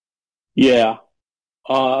 Yeah.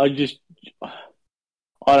 I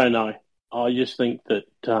don't know. I just think that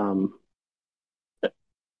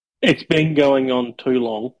it's been going on too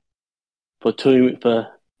long for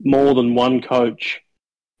more than one coach,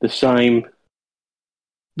 the same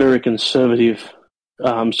very conservative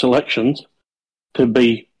selections, to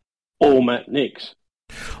be all Matt Nix.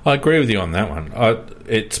 I agree with you on that one.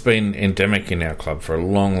 It's been endemic in our club for a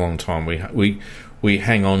long, long time. We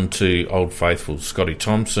hang on to old faithfuls, Scotty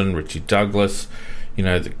Thompson, Richie Douglas,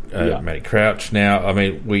 Matty Crouch. Now, I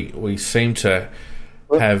mean, we seem to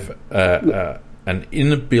have an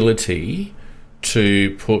inability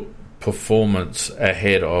to put performance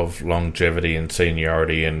ahead of longevity and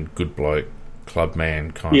seniority and good bloke, club man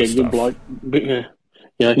kind of stuff. Yeah, good bloke.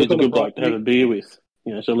 He's a good bloke to have a beer with.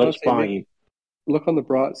 So let's play him. Look on the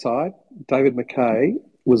bright side. David McKay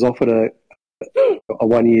was offered a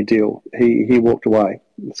 1-year deal. He walked away.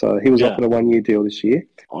 So he was offered a 1-year deal this year.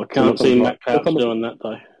 I can't see Matt Crouch doing that,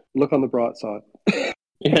 though. Look on the bright side.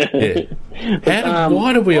 Yeah.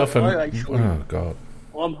 Why did we offer... Oh, God.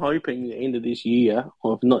 I'm hoping the end of this year,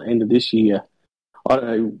 or if not end of this year, I don't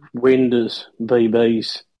know, when does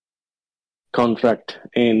VB's contract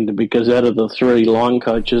end? Because out of the 3 line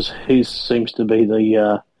coaches, his seems to be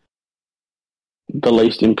the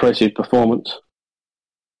least impressive performance.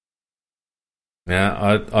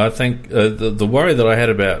 Yeah, I think the worry that I had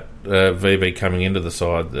about VB coming into the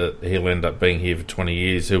side, that he'll end up being here for 20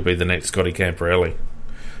 years, he'll be the next Scotty Camperelli.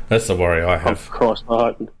 That's the worry I have. Of course,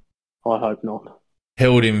 I hope not.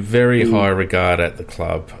 Held in very high regard at the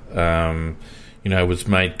club. Was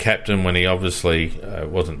made captain when he obviously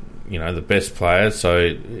wasn't, the best player.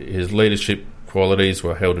 So his leadership qualities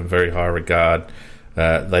were held in very high regard.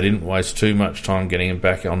 They didn't waste too much time getting him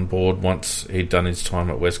back on board once he'd done his time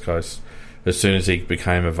at West Coast. As soon as he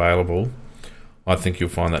became available, I think you'll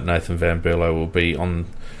find that Nathan Van Berlo will be on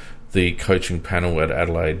the coaching panel at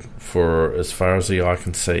Adelaide for as far as the eye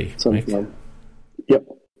can see. Yep.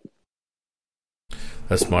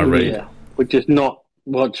 That's my read. Yeah, which is not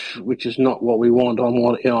what we want on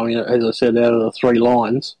what as I said, out of the 3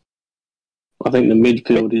 lines, I think the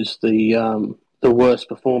midfield is the worst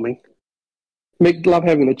performing. Mick, love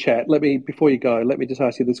having the chat. Before you go, let me just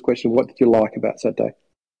ask you this question: what did you like about Saturday?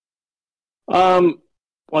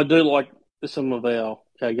 I do like some of our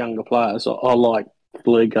younger players. I like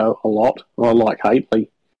Flego a lot. I like Haitley.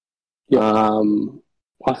 Yep.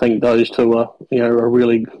 I think those 2 are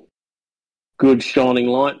really good shining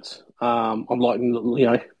lights. I'm liking,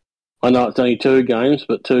 I know it's only 2 games,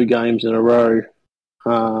 but 2 games in a row,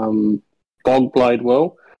 Fogg played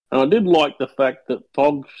well. And I did like the fact that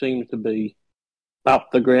Fogg seemed to be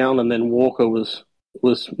up the ground, and then Walker was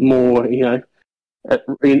more, in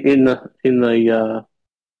the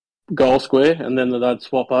goal square, and then they'd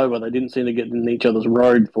swap over. They didn't seem to get in each other's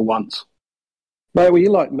road for once. Mate, were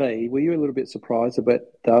you like me? Were you a little bit surprised about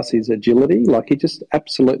Darcy's agility? Like, he just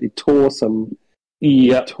absolutely tore some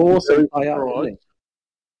play up, didn't he?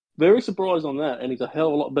 Very surprised on that, and he's a hell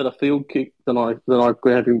of a lot better field kick than I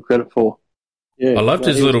gave him credit for. Yeah, I loved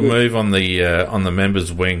his little move on the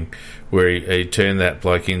members' wing, where he turned that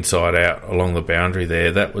bloke inside out along the boundary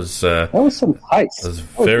there. That was some pace. I was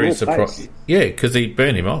very surprised. Yeah, because he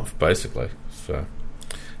burned him off basically. So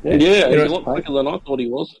he's a lot quicker than I thought he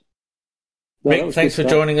was. Mick, thanks for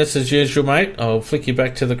joining us as usual, mate. I'll flick you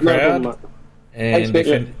back to the crowd. No problem, and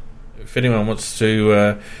if anyone wants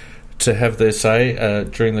to have their say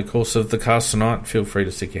during the course of the cast tonight, feel free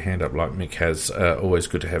to stick your hand up like Mick has. Always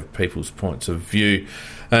good to have people's points of view.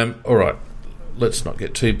 All right, let's not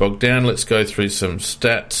get too bogged down. Let's go through some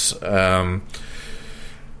stats.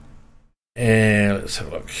 And let's have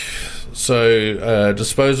a look. So,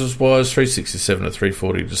 disposals-wise, 367 to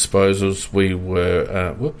 340 disposals. We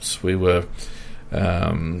were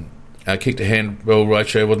kick to handball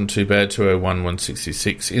ratio wasn't too bad, 201,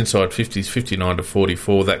 166. Inside 50s, 59 to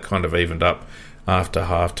 44. That kind of evened up after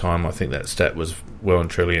half time. I think that stat was well and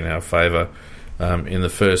truly in our favour in the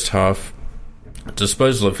first half.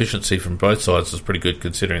 Disposal efficiency from both sides was pretty good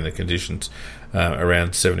considering the conditions,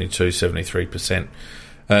 around 72, 73%.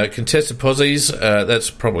 Contested posies, that's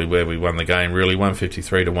probably where we won the game really,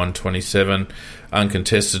 153 to 127.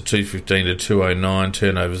 Uncontested, 215 to 209.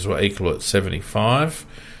 Turnovers were equal at 75.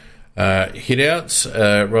 Hit-outs,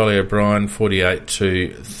 Riley O'Brien 48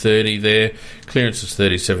 to 30 there. Clearances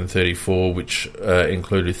 37-34, which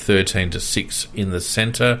included 13 to 6 in the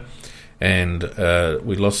centre. And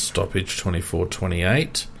we lost stoppage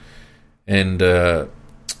 24-28. And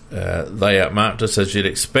they outmarked us, as you'd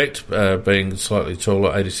expect, being slightly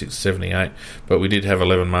taller, 86-78, but we did have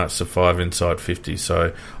 11 marks to 5 inside 50,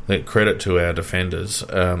 so I think credit to our defenders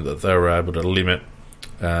that they were able to limit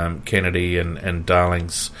Kennedy and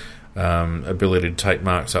Darling's ability to take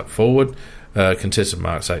marks up forward. Contested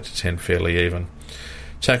marks 8 to 10, fairly even.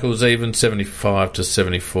 Tackles even, 75 to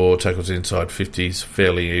 74. Tackles inside 50s,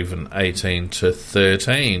 fairly even, 18 to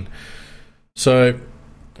 13. So,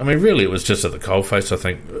 I mean, really, it was just at the coalface, I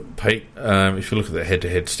think, Pete. If you look at the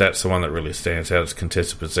head-to-head stats, the one that really stands out is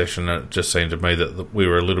contested possession. And it just seemed to me that we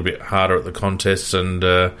were a little bit harder at the contests and,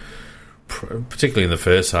 particularly in the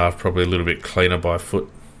first half, probably a little bit cleaner by foot.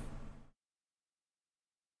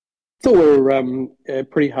 I thought we were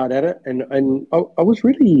pretty hard at it. And I was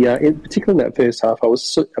really, particularly in that first half, I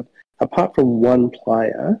was, apart from one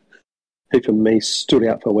player who, for me, stood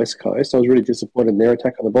out for West Coast, I was really disappointed in their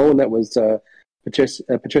attack on the ball, and that was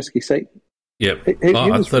Petreski-Seton. Yep.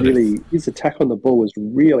 His attack on the ball was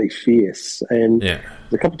really fierce. And a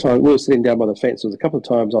couple of times, we were sitting down by the fence, there was a couple of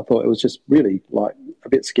times I thought it was just really like a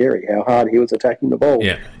bit scary how hard he was attacking the ball.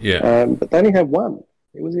 But they only had one.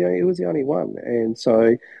 It was the only one. And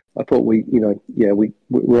so I thought we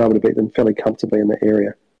were able to beat them fairly comfortably in that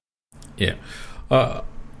area. Yeah.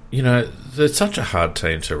 They're such a hard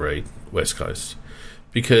team to read, West Coast,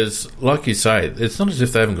 because, like you say, it's not as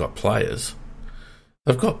if they haven't got players.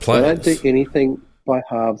 They've got players. They don't do anything by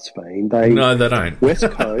halves, Fiend. No, they don't. West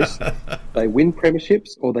Coast, they win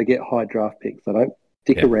premierships or they get high draft picks. They don't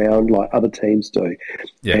dick around like other teams do.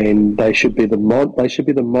 Yeah. And they should be the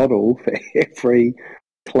model for every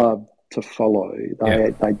club to follow.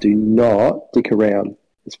 They do not dick around.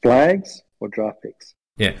 It's flags or draft picks.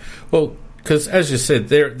 Yeah. Well, because as you said,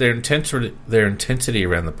 their intensity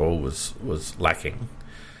around the ball was lacking,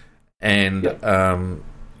 and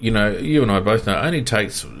you and I both know it only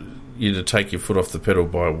takes you to take your foot off the pedal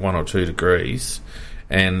by 1 or 2 degrees,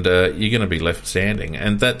 and you're going to be left standing,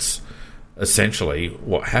 and that's essentially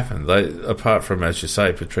what happened. They, apart from, as you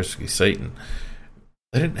say, Petrevski-Seton,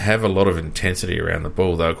 they didn't have a lot of intensity around the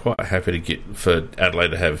ball. They were quite happy to get for Adelaide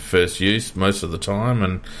to have first use most of the time,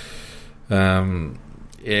 and I'm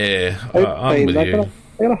with you.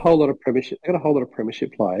 They got a whole lot of premiership. They got a whole lot of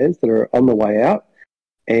premiership players that are on the way out,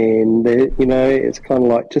 and it's kind of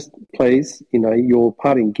like, just please, your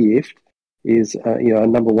parting gift is a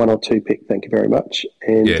number 1 or 2 pick. Thank you very much,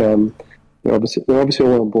 and they're obviously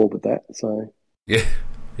all on board with that. So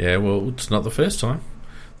well, it's not the first time.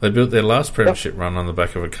 They built their last premiership run on the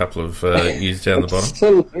back of a couple of years down the bottom.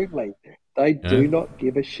 Absolutely, they do not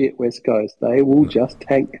give a shit. West Coast, they will just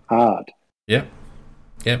tank hard. Yep.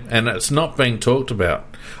 Yep, and it's not being talked about.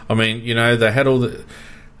 I mean, they had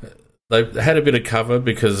they had a bit of cover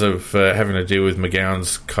because of having to deal with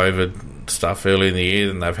McGowan's COVID stuff early in the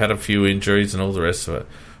year, and they've had a few injuries and all the rest of it.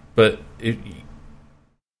 But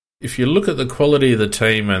if you look at the quality of the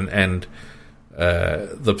team and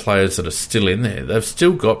the players that are still in there, they've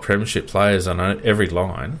still got premiership players on every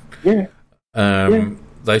line.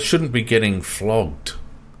 They shouldn't be getting flogged.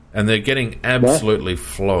 And they're getting absolutely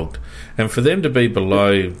flogged. And for them to be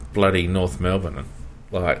below bloody North Melbourne,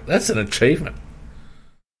 that's an achievement.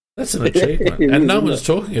 That's an achievement. And no one's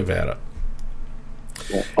talking about it.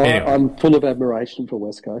 Yeah. Anyway. I'm full of admiration for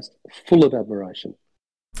West Coast. Full of admiration.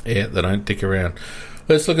 Yeah, they don't dick around.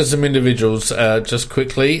 Let's look at some individuals just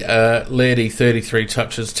quickly. Lairdy, 33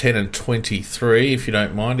 touches, 10 and 23, if you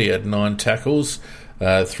don't mind. He had 9 tackles,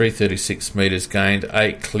 336 metres gained,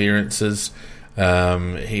 8 clearances.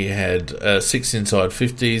 He had 6 inside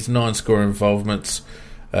 50s, 9 score involvements,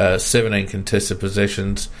 17 contested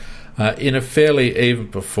possessions. In a fairly even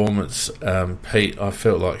performance, Pete, I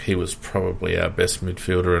felt like he was probably our best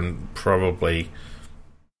midfielder and probably,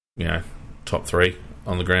 top 3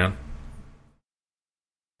 on the ground.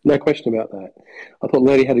 No question about that. I thought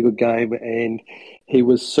Lairdy had a good game, and he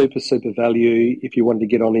was super, super value if you wanted to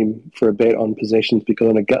get on him for a bet on possessions, because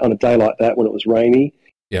on a day like that when it was rainy,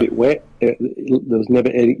 a bit wet, there was never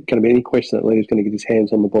going to be any question that Lairdy was going to get his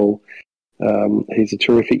hands on the ball. He's a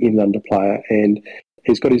terrific in-under player, and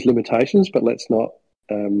he's got his limitations, but let's not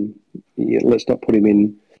put him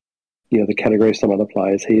in the category of some other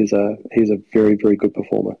players. He's a very, very good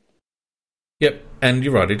performer. Yep, and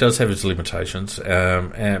you're right, he does have his limitations.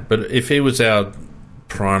 But if he was our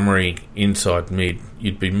primary inside mid,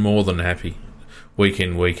 you'd be more than happy week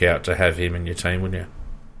in, week out to have him in your team, wouldn't you?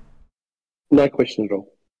 No question at all.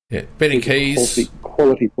 Yeah, Benny Keys.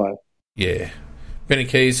 Quality player. Yeah. Benny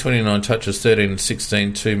Keys, 29 touches, 13 and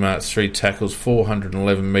 16, 2 marks, 3 tackles,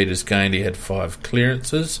 411 metres gained. He had 5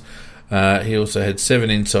 clearances. He also had 7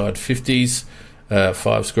 inside 50s,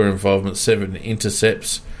 5 score involvements, 7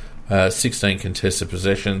 intercepts, 16 contested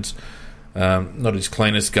possessions. Not his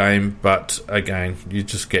cleanest game, but again, you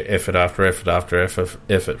just get effort after effort after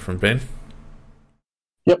effort from Ben.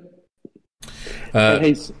 Yep.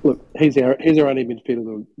 He's our only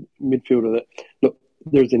midfielder that, look,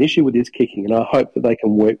 there's an issue with his kicking, and I hope that they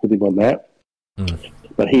can work with him on that.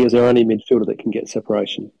 But he is our only midfielder that can get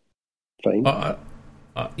separation. Yeah,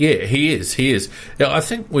 he is. Yeah, I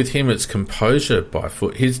think with him it's composure by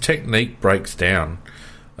foot. His technique breaks down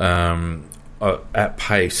at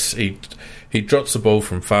pace. He drops the ball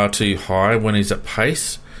from far too high when he's at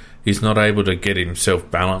pace. He's not able to get himself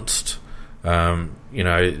balanced.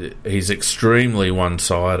 He's extremely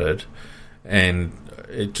one-sided, and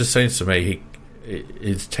it just seems to me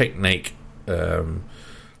his technique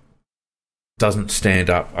doesn't stand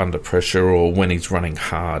up under pressure or when he's running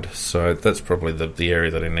hard. So that's probably the area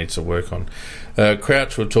that he needs to work on.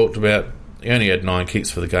 Crouch, we talked about, He only had 9 kicks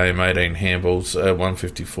for the game, 18 handballs,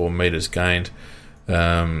 154 metres gained.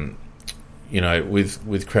 With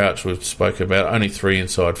Crouch, we've spoken about only 3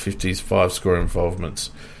 inside 50s, 5 score involvements,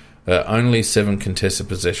 only 7 contested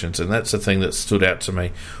possessions, and that's the thing that stood out to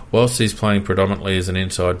me. Whilst he's playing predominantly as an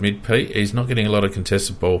inside mid, Pete, he's not getting a lot of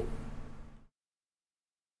contested ball.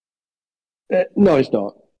 No, he's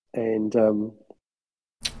not, and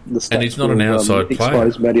he's not an outside player.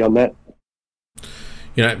 Expose Matty on that.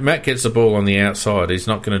 Matt gets the ball on the outside. He's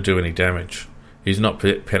not going to do any damage. He's not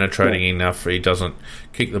penetrating enough. He doesn't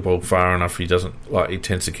kick the ball far enough. He doesn't he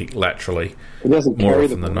tends to kick laterally. He doesn't more carry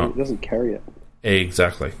often than not. He doesn't carry it.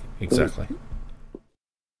 Exactly.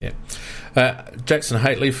 Yeah. Jackson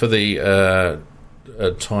Hately for the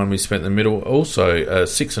time he spent in the middle. Also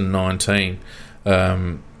 6 and 19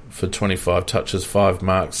 for 25 touches, 5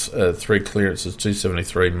 marks, 3 clearances,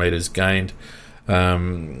 273 metres gained.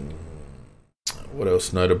 What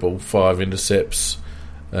else notable? 5 intercepts,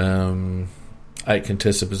 8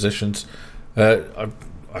 contested possessions. I'm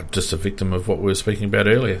just a victim of what we were speaking about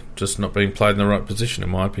earlier, just not being played in the right position, in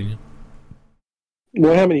my opinion.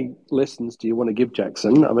 Well, how many lessons do you want to give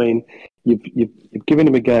Jackson? I mean, you've given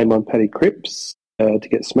him a game on Paddy Cripps to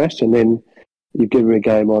get smashed, and then you've given him a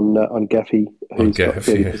game on Gaffey, who's got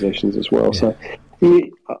 30 possessions as well. Yeah. So,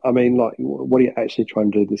 what are you actually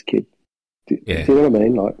trying to do with this kid? Do you know what I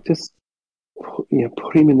mean? Just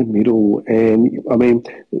put him in the middle. And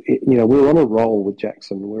we're on a roll with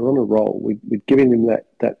Jackson. We're on a roll. We've given him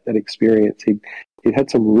that experience. He'd had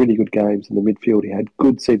some really good games in the midfield. He had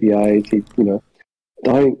good CBAs.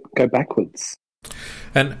 Don't go backwards.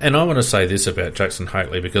 And I want to say this about Jackson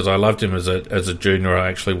Hately, because I loved him as a junior. I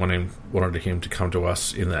actually wanted him to come to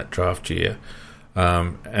us in that draft year,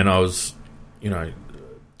 and I was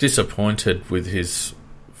disappointed with his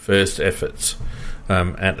first efforts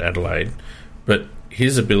at Adelaide, but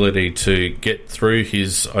his ability to get through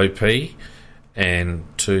his OP and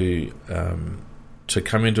to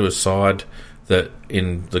come into a side that,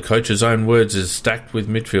 in the coach's own words, is stacked with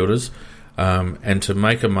midfielders. And to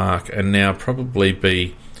make a mark and now probably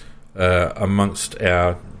be amongst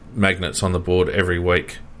our magnets on the board every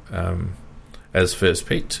week as first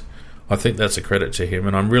picked. I think that's a credit to him,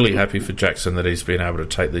 and I'm really happy for Jackson that he's been able to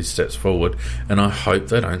take these steps forward, and I hope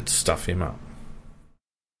they don't stuff him up.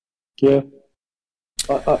 Yeah.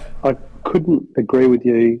 I couldn't agree with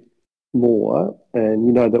you more, and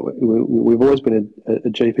you know that we've always been a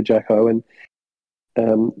G for Jacko, and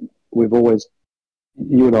we've always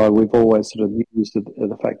sort of used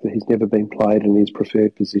the fact that he's never been played in his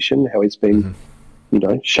preferred position, how he's been,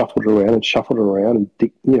 shuffled around and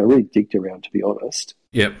really digged around, to be honest.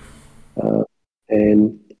 Yep.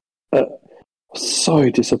 So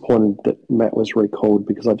disappointed that Matt was recalled,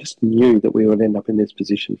 because I just knew that we would end up in this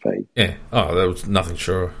position, Fee. Yeah. Oh, there was nothing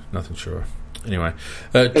sure. Anyway,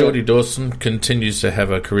 Geordie Dawson continues to have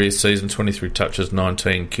a career season, 23 touches,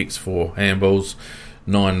 19 kicks, 4 handballs,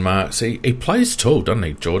 9 marks. He plays tall, doesn't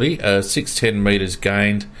he, Geordie? 6'10" metres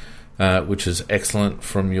gained, which is excellent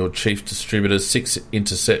from your chief distributors. 6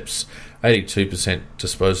 intercepts, 82%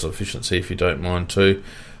 disposal efficiency, if you don't mind too.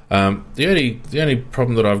 The only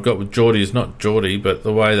problem that I've got with Geordie is not Geordie, but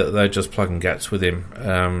the way that they're just plugging gaps with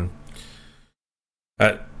him.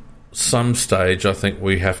 At some stage, I think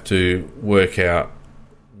we have to work out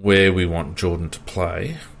where we want Jordan to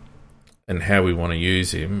play and how we want to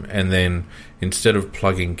use him, and then instead of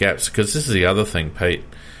plugging gaps, because this is the other thing, Pete,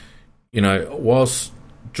 whilst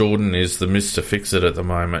Jordan is the Mr. Fix-It at the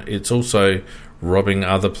moment, it's also robbing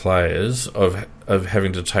other players of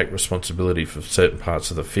having to take responsibility for certain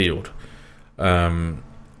parts of the field. And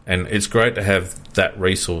it's great to have that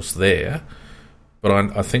resource there, but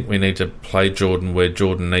I think we need to play Jordan where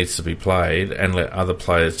Jordan needs to be played and let other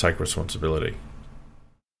players take responsibility.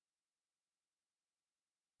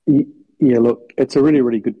 Yeah, look, it's a really,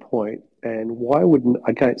 really good point. And why wouldn't,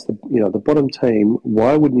 against the bottom team,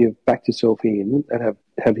 why wouldn't you have backed yourself in and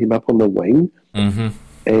have him up on the wing, and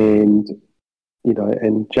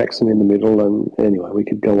and Jackson in the middle, and anyway, we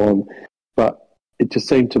could go on. But it just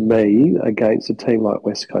seemed to me, against a team like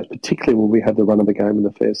West Coast, particularly when we had the run of the game in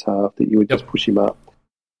the first half, that you would just push him up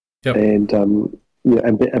and and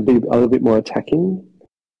be a little bit more attacking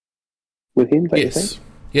with him. Don't you think?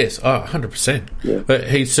 Yes, 100%. Yeah. But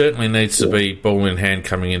he certainly needs to be ball in hand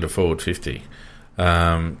coming into forward 50,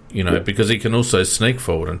 because he can also sneak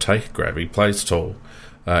forward and take a grab. He plays tall.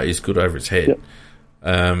 He's good over his head.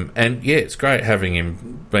 It's great having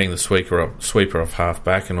him being the sweeper off half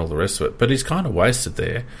back and all the rest of it, but he's kind of wasted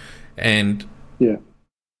there. And,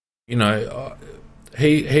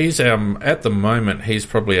 he's at the moment, he's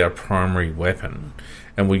probably our primary weapon,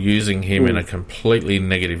 and we're using him in a completely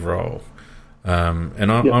negative role.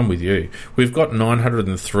 I'm with you. We've got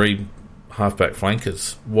 903 halfback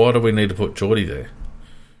flankers. Why do we need to put Geordie there?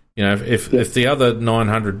 You know, if the other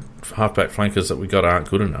 900 halfback flankers that we got aren't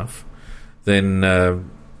good enough, then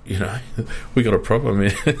we got a problem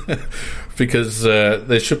here. Because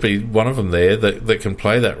there should be one of them there that can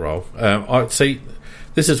play that role. I see.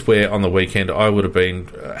 This is where on the weekend I would have been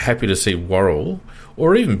happy to see Worrell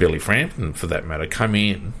or even Billy Frampton, for that matter, come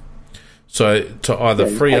in. So to either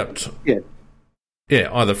free up Tommy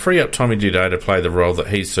Duday to play the role that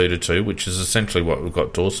he's suited to, which is essentially what we've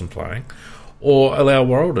got Dawson playing, or allow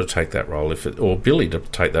Worrell to take that role, or Billy to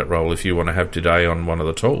take that role if you want to have Duday on one of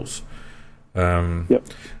the tools.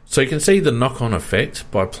 So you can see the knock-on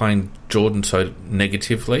effect by playing Jordan so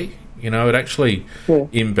negatively. You know, it actually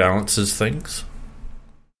imbalances things.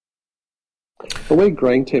 Are we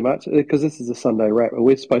agreeing too much? Because this is a Sunday wrap. Are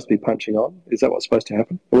we supposed to be punching on? Is that what's supposed to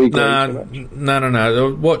happen? Are we agreeing too much?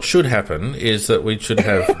 No. What should happen is that we should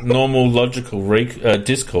have normal, logical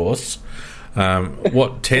discourse.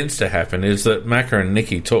 What tends to happen is that Macca and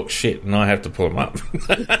Nicky talk shit and I have to pull them up.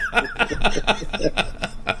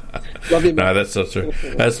 No, that's not true.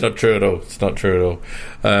 That's not true at all. It's not true at all.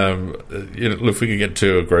 If we could get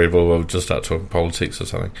too agreeable, we'll just start talking politics or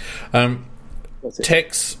something.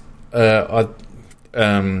 Tex,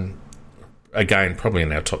 again, probably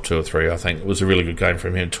in our top 2 or 3, I think. It was a really good game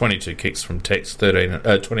from him. 22 kicks from Tex,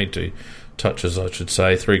 22 touches, I should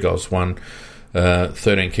say, 3 goals, 1,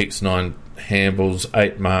 13 kicks, 9 handballs,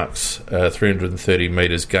 8 marks, 330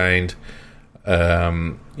 metres gained.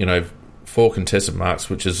 4 contested marks,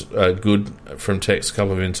 which is good from Tex, a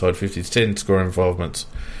couple of inside 50s, 10 score involvements,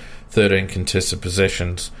 13 contested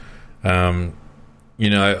possessions. You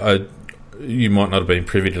might not have been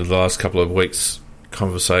privy to the last couple of weeks'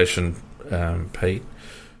 conversation, Pete,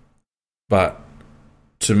 but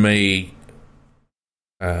to me,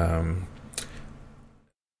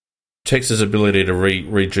 Tex's ability to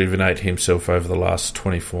rejuvenate himself over the last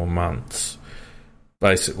 24 months,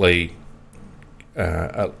 basically,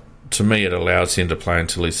 to me, it allows him to play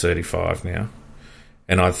until he's 35 now.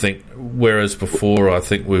 And I think, whereas before, I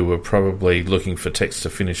think we were probably looking for Tex to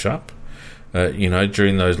finish up,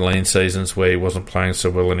 during those lean seasons where he wasn't playing so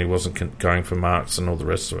well and he wasn't going for marks and all the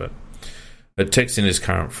rest of it. But Tex, in his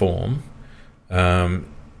current form,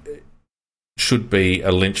 should be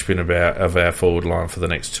a linchpin of our forward line for the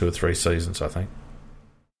next 2 or 3 seasons, I think.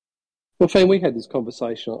 Well, Fan, we had this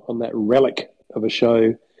conversation on that relic of a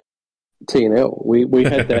show, TNL. We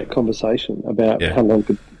had that conversation about how long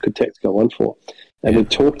could Tex go on for. And we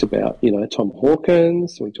talked about, Tom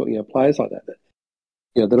Hawkins, we talked, players like that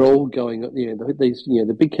they're all going, these,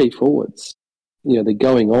 the big key forwards, they're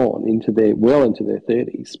going on into their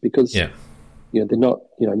 30s because, they're not,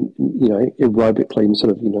 aerobically in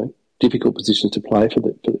sort of, difficult positions to play for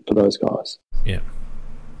those guys. Yeah.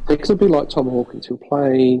 Tex would be like Tom Hawkins, who'll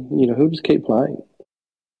play, who'll just keep playing.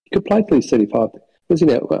 He could play till he's 35. Was he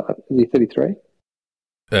now? Is he 33?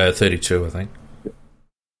 32, I think. He's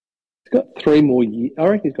got 3 more years. I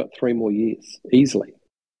reckon he's got 3 more years, easily.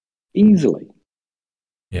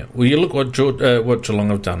 Yeah. Well, you look what Geelong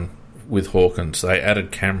have done with Hawkins. They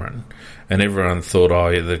added Cameron, and everyone thought,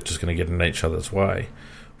 they're just going to get in each other's way.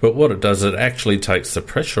 But what it does, it actually takes the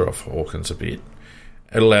pressure off Hawkins a bit.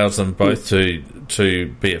 It allows them both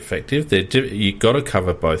to be effective. You've got to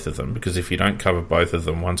cover both of them, because if you don't cover both of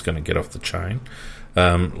them, one's going to get off the chain.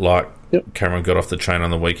 Cameron got off the chain on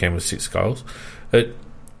the weekend with 6 goals.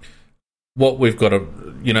 What we've got to,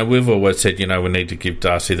 we've always said, we need to give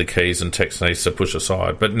Darcy the keys and Tex needs to push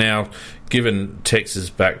aside. But now, given Tex is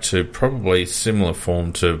back to probably similar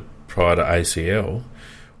form to prior to ACL,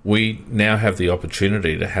 we now have the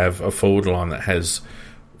opportunity to have a forward line that has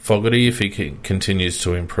Fogarty, if he continues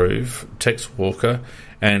to improve, Tex Walker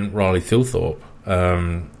and Riley Thilthorpe,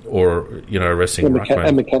 or, a resting ruckman.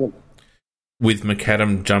 And McAdam. With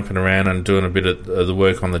McAdam jumping around and doing a bit of the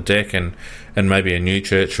work on the deck and maybe a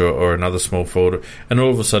Newchurch or another small forward, and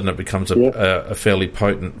all of a sudden it becomes a fairly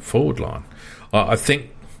potent forward line. I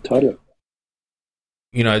think... Totally.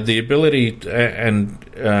 The ability, and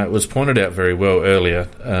it was pointed out very well earlier,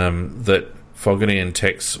 that Fogarty and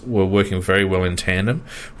Tex were working very well in tandem,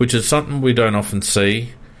 which is something we don't often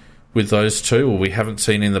see with those two, or we haven't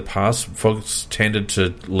seen in the past. Fox tended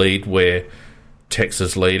to lead where Tex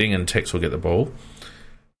is leading and Tex will get the ball.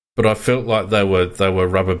 But I felt like they were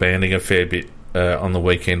rubber banding a fair bit on the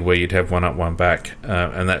weekend, where you'd have one up, one back,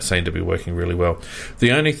 and that seemed to be working really well.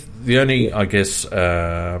 The only I guess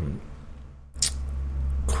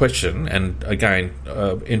question, and again,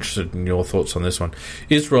 interested in your thoughts on this one,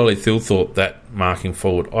 is Riley Thilthorpe that marking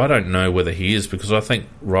forward? I don't know whether he is, because I think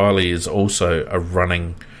Riley is also a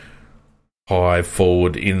running high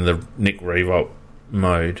forward in the Nick Riewoldt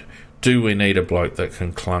mode, do we need a bloke that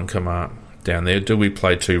can clunk him up down there? Do we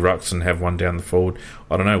play 2 rucks and have one down the forward?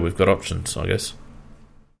 I don't know. We've got options, I guess.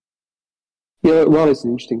 Yeah, Riley's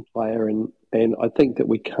an interesting player, and I think that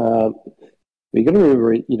we can't. You've got to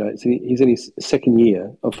remember, he's in his second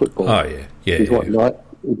year of football. Oh yeah. He's what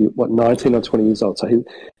 19 or 20 years old, so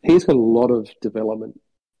he's got a lot of development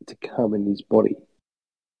to come in his body.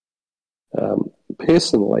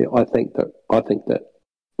 Personally, I think that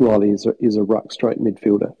Riley is a ruck straight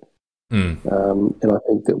midfielder, and I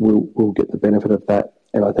think that we'll get the benefit of that.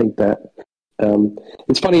 And I think that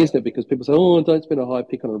it's funny, isn't it? Because people say, "Oh, don't spend a high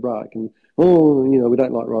pick on a ruck," and we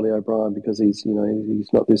don't like Riley O'Brien because he's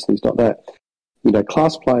not this and he's not that.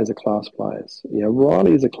 Class players are class players.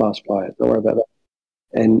 Riley is a class player. Don't worry about that.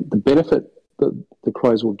 And the benefit that the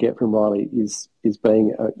Crows will get from Riley is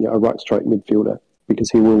being a ruck straight midfielder,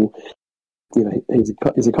 because he will. He's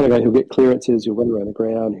the kind of guy who'll get clearances. He'll run around the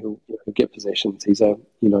ground. He'll get possessions. He's a.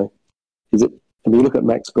 I mean, you look at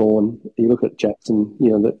Max Gawn, you look at Jackson.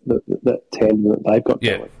 That tandem that they've got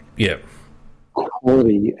going. Yeah.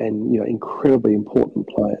 Quality and incredibly important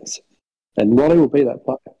players, and Riley will be that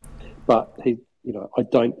player. But he, I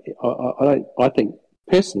think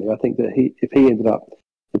personally, that if he ended up,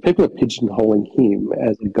 if people are pigeonholing him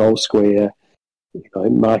as a goal square,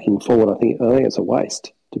 marking forward, I think it's a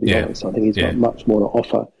waste. To be honest, I think he's got much more to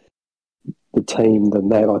offer the team than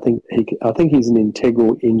that. I think he's an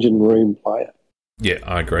integral engine room player. Yeah,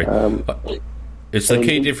 I agree. It's the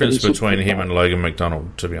key difference between him and Logan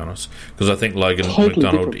McDonald, to be honest, because I think Logan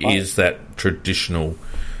McDonald is that traditional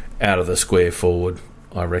out of the square forward.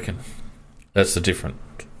 I reckon that's the difference.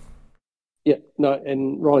 Yeah, no,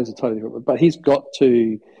 and Riley's a totally different, but he's got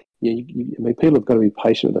to. People have got to be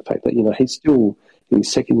patient with the fact that he's still in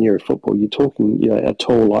his second year of football. You're talking, a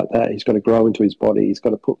tall like that. He's got to grow into his body. He's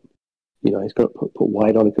got to put, he's got to put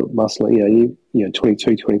weight on. He's got muscle.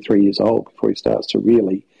 22, 23 years old before he starts to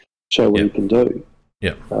really show what he can do.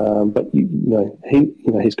 Yeah. But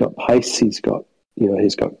he's got pace. He's got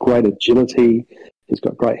great agility. He's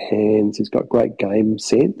got great hands. He's got great game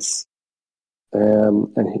sense.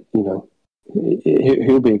 And he'll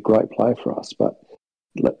be a great player for us. But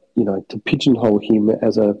to pigeonhole him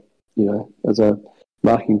as a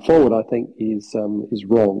marking forward, I think is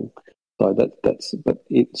wrong. So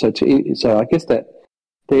so I guess that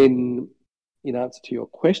then, in answer to your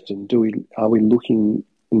question, are we looking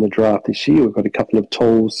in the draft this year? We've got a couple of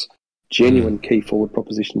tools, genuine key forward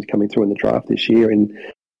propositions coming through in the draft this year, in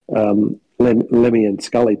Lemmy and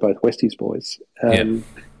Scully, both Westies boys.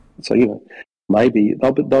 So maybe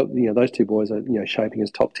those two boys are shaping as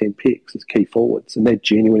top 10 picks as key forwards, and they're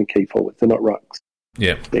genuine key forwards. They're not rucks.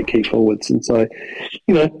 Yeah, they're key forwards, and so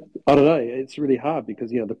I don't know. It's really hard because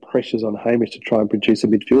the pressure's on Hamish to try and produce a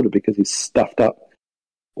midfielder because he's stuffed up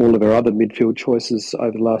all of our other midfield choices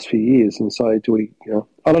over the last few years. And so do we?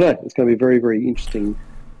 I don't know. It's going to be a very, very interesting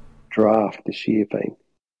draft this year, Bean.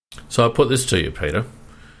 So I put this to you, Peter.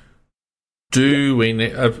 Do we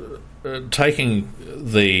need taking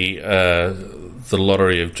the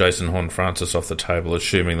lottery of Jason Horne-Francis off the table,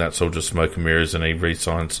 assuming that's all just smoke and mirrors and he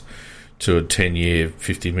re-signs to a 10-year,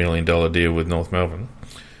 $50 million deal with North Melbourne?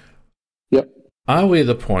 Yep. Are we at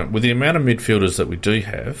the point, with the amount of midfielders that we do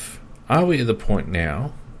have, are we at the point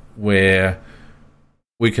now where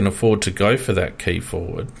we can afford to go for that key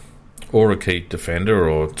forward or a key defender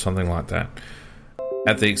or something like that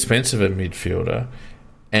at the expense of a midfielder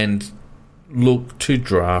and look to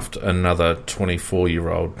draft another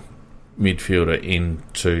 24-year-old midfielder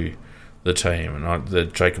into the team? And the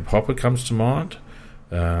Jacob Hopper comes to mind.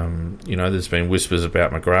 There's been whispers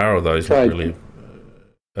about McGrath, although he's not really...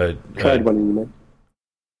 trade one in, you mean?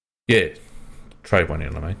 Yeah, trade one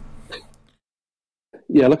in, I mean.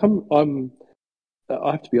 Yeah, look,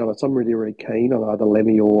 I have to be honest, I'm really, really keen on either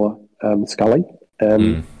Lemmy or Scully.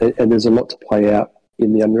 And there's a lot to play out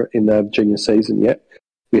in the junior season yet.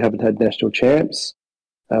 We haven't had national champs.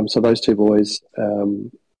 So those two boys are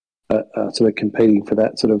sort of competing for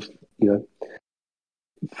that sort of,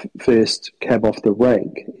 first cab off the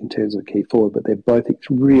rank in terms of key forward, but they're both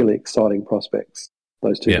really exciting prospects,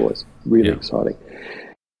 those two boys. Really exciting.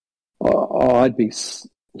 I'd be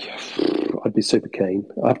super keen.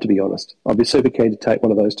 I have to be honest. I'd be super keen to take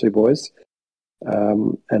one of those two boys.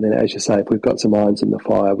 And then, as you say, if we've got some irons in the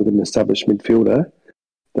fire with an established midfielder,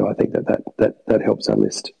 then I think that helps our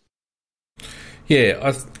list.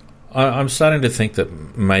 Yeah, I'm starting to think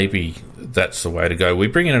that maybe that's the way to go. We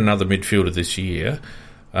bring in another midfielder this year.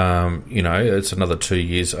 It's another 2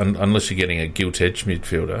 years, unless you're getting a gilt-edged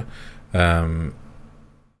midfielder. And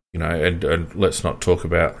let's not talk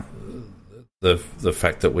about the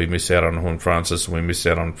fact that we miss out on Horn Francis and we miss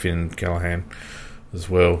out on Finn Callahan as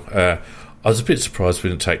well. I was a bit surprised we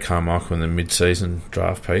didn't take Carmichael in the mid-season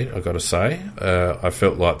draft, Pete, I've got to say. I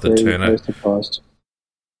felt like the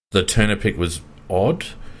Turner pick was odd.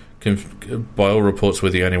 By all reports,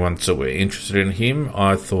 we're the only ones that were interested in him.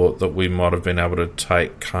 I thought that we might have been able to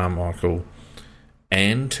take Carmichael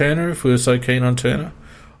and Turner if we were so keen on Turner.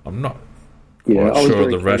 I'm not quite sure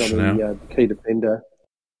of the rationale. On the key defender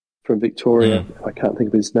from Victoria. I can't think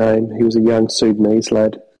of his name. He was a young Sudanese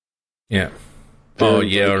lad. Yeah. I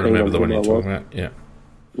remember the one you're talking about. Yeah.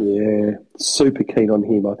 Yeah, super keen on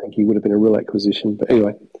him. I think he would have been a real acquisition. But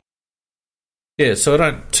anyway. Yeah, so I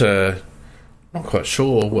don't... not quite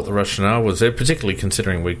sure what the rationale was there, particularly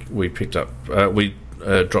considering we picked up... we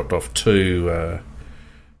dropped off two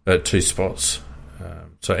spots.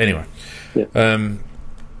 So anyway. Yeah.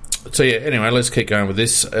 Anyway, let's keep going with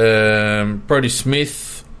this. Brodie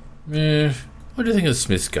Smith. What do you think of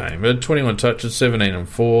Smith's game? 21 touches, 17 and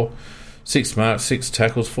 4. 6 marks, 6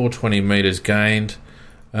 tackles, 420 metres gained.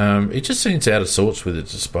 He just seems out of sorts with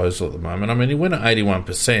his disposal at the moment. I mean, he went at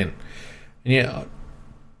 81%. And yeah,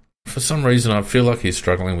 for some reason, I feel like he's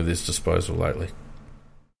struggling with his disposal lately.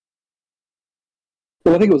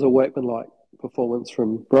 Well, I think it was a workmanlike performance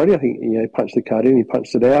from Brodie. I think he punched the card in, he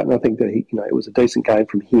punched it out, and I think that it was a decent game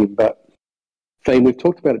from him. But Fane, we've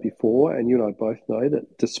talked about it before, and you and I both know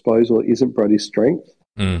that disposal isn't Brodie's strength.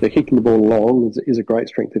 They're kicking the ball long is a great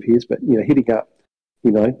strength of his, but hitting up,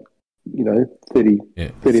 30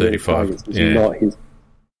 35.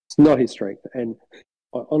 It's not his strength. And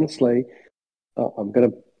honestly, I'm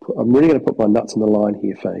really going to put my nuts on the line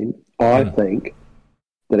here, Fane. I think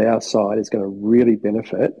that our side is going to really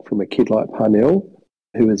benefit from a kid like Parnell,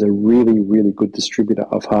 who is a really, really good distributor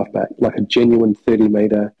of halfback, like a genuine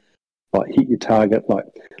 30-metre, like hit your target, like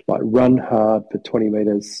run hard for 20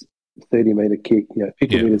 metres, 30-metre kick,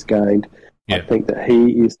 50 metres gained. I think that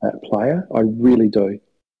he is that player. I really do.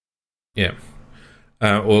 Yeah.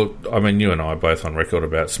 Well, I mean, you and I are both on record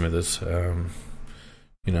about Smithers.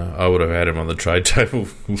 I would have had him on the trade table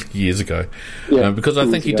years ago, because I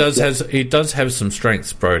think he does have some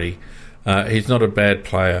strengths. Brodie, he's not a bad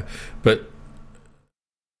player, but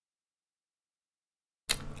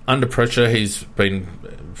under pressure, he's been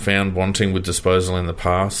found wanting with disposal in the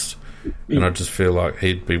past, and I just feel like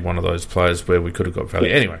he'd be one of those players where we could have got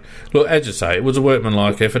value. Anyway, look, as you say, it was a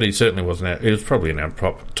workmanlike effort. He certainly wasn't out. He was probably in our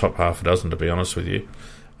top half a dozen, to be honest with you.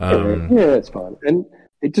 It's fine. And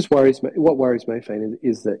it just worries me. What worries me, Fane,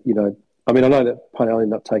 is that, I know that Parnell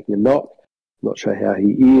ended up taking a knock. I'm not sure how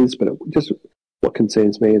he is, but what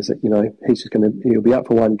concerns me is that, he's just he'll be up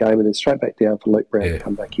for one game and then straight back down for Luke Brown to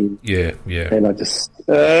come back in. Yeah. And I just,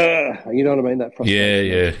 you know what I mean? That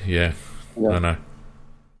frustration. Yeah. I know.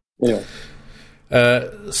 Anyway.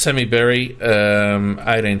 Sammy Berry,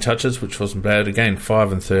 18 touches, which wasn't bad. Again,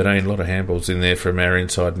 5 and 13, a lot of handballs in there from our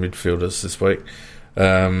inside midfielders this week.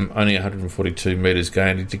 Only 142 metres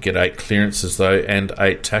gained. He did get 8 clearances, though, and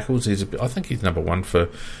 8 tackles. I think he's number 1 for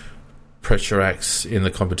pressure acts in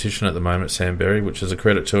the competition at the moment, Sam Berry, which is a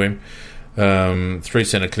credit to him. 3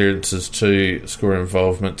 centre clearances, 2 score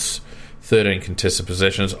involvements, 13 contested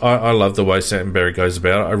possessions. I love the way Sam Berry goes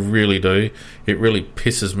about it. I really do. It really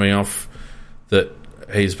pisses me off that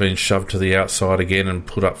he's been shoved to the outside again and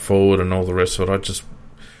put up forward and all the rest of it.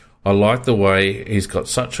 I like the way he's got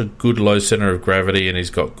such a good low centre of gravity and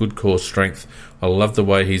he's got good core strength. I love the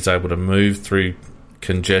way he's able to move through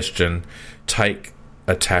congestion, take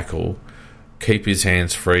a tackle, keep his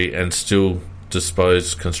hands free and still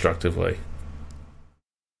dispose constructively.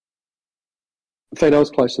 Fane, I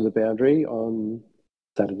was close to the boundary on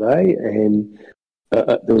Saturday and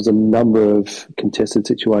there was a number of contested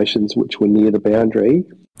situations which were near the boundary,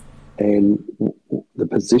 and the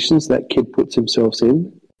positions that kid puts himself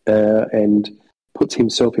in, and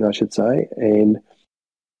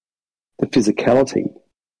the physicality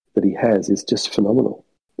that he has is just phenomenal.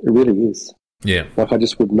 It really is. Yeah. Like I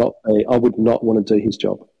would not want to do his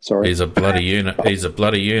job. Sorry. He's a bloody unit. He's a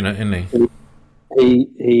bloody unit, isn't he?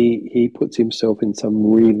 He puts himself in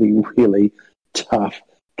some really, really tough,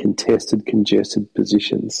 contested, congested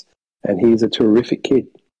positions, and he's a terrific kid.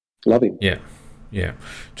 Love him. Yeah.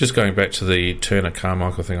 Just going back to the Turner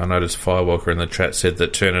Carmichael thing, I noticed Firewalker in the chat said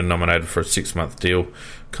that Turner nominated for a 6-month deal,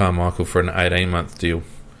 Carmichael for an 18-month deal.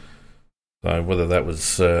 So whether that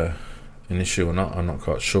was an issue or not, I'm not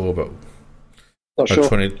quite sure, but not sure.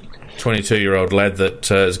 22-year-old lad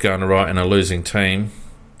that is going to right in a losing team,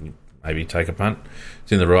 maybe take a punt.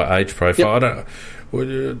 He's in the right age profile. Yep.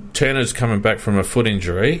 Turner's coming back from a foot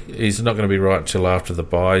injury. He's not going to be right until after the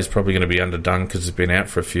bye. He's probably going to be underdone because he's been out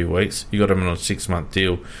for a few weeks. You got him on a 6-month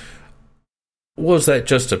deal. was that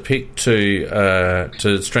just a pick to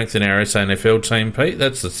strengthen our SANFL team, Pete?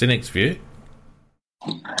 That's the cynic's view.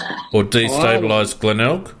 Or destabilise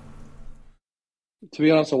Glenelg? To be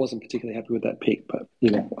honest, I wasn't particularly happy with that pick, but,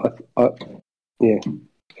 yeah.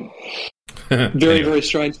 Very, very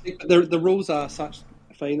strange. The rules are such,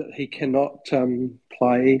 Fiend, that he cannot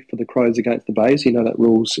play for the Crows against the Bays. That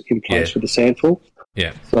rule's in place for the Sandful.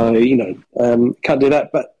 Yeah. So, can't do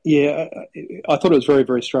that. But, yeah, I thought it was very,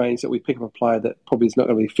 very strange that we pick up a player that probably is not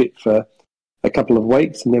going to be fit for a couple of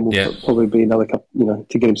weeks, and then will probably be another couple,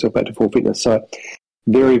 to get himself back to full fitness. So,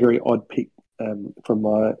 very, very odd pick from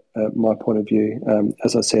my point of view.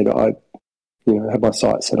 As I said, I had my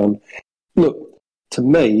sights set on. Look, to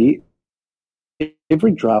me,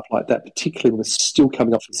 every draft like that, particularly when it's still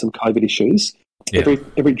coming off with some COVID issues,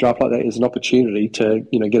 every draft like that is an opportunity to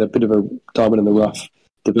get a bit of a diamond in the rough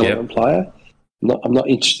development player. I'm not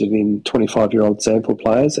interested in 25-year-old Sandford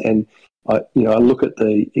players, and I look at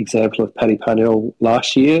the example of Paddy Parnell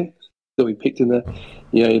last year that we picked in the.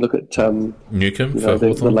 You look at Newcomb,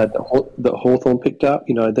 the lad that Hawthorn picked up.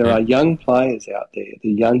 There are young players out there.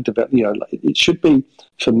 The young it should be,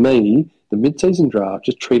 for me, the mid-season draft.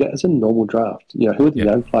 Just treat it as a normal draft. Who are the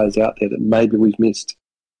young players out there that maybe we've missed?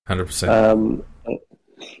 100%.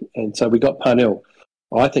 And so we got Parnell.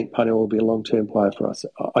 I think Parnell will be a long-term player for us.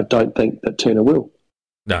 I don't think that Turner will.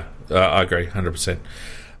 No, I agree, 100%.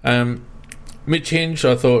 Mitch Hinge,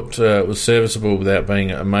 I thought was serviceable without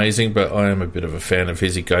being amazing, but I am a bit of a fan of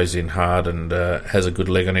his. He goes in hard and has a good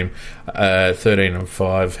leg on him. 13 and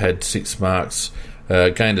 5, had 6 marks,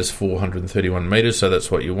 gained us 431 metres, so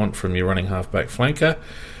that's what you want from your running halfback flanker.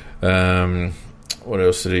 What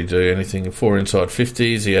else did he do? Anything? 4 inside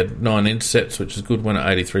 50s. He had 9 intercepts, which is good. Went at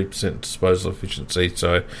 83% disposal efficiency.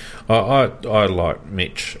 So I like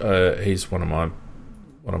Mitch. He's one of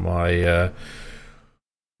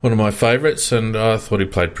my favourites, and I thought he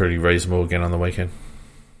played pretty reasonable again on the weekend.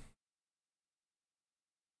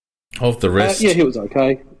 Of the rest, he was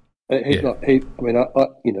okay. He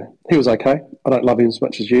was okay. I don't love him as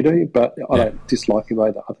much as you do, but I don't dislike him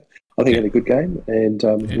either. I think he had a good game, and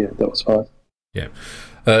that was fine. Yeah,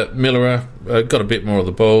 Miller got a bit more of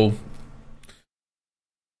the ball.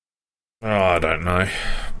 Oh, I don't know.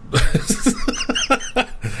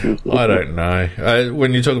 I don't know.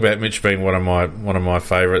 When you talk about Mitch being one of my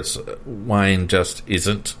favourites, Wayne just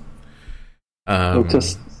isn't.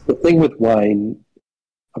 The thing with Wayne,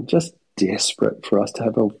 I'm just desperate for us to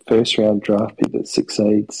have a first round draft pick that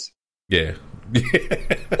succeeds. Yeah.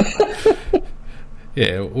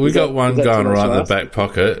 Yeah, we got one going right in the back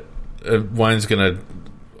pocket. Wayne's going to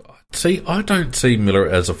see. I don't see Miller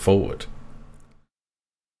as a forward.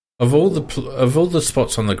 Of all the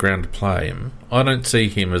spots on the ground to play him, I don't see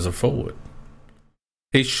him as a forward.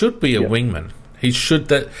 He should be a wingman.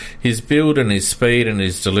 His build and his speed and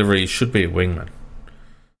his delivery should be a wingman.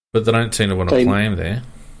 But they don't seem to want to play him there.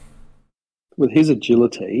 With his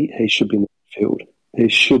agility, he should be in the field. He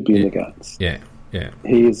should be in the guts. Yeah.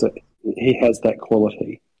 He has that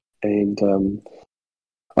quality, and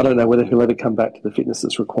I don't know whether he'll ever come back to the fitness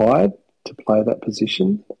that's required to play that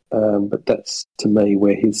position, but that's to me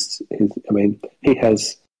where he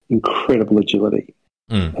has incredible agility,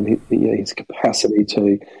 and his capacity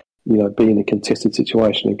to be in a contested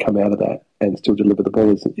situation and come out of that and still deliver the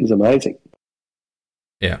ball is amazing.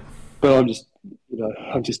 Yeah, but I'm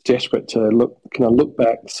just desperate to look. Can I look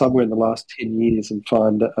back somewhere in the last 10 years and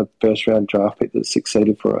find a first round draft pick that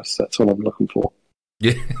succeeded for us? That's what I'm looking for.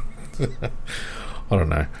 Yeah. I don't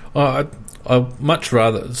know. I'd much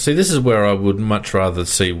rather see. This is where I would much rather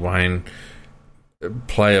see Wayne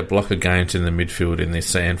play a block of games in the midfield in this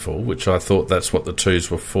Sandful, which I thought that's what the twos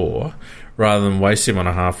were for, rather than waste him on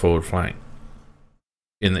a half forward flank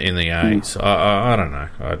in the A's. I don't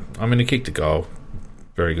know. He kicked a goal.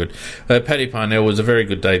 Very good. Paddy Parnell was a very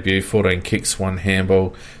good debut. 14 kicks, 1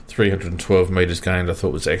 handball, 312 metres gained. I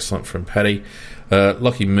thought was excellent from Paddy.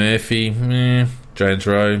 Lockie Murphy, James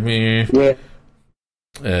Rowe, yeah.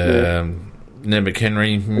 Ned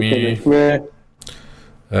McHenry,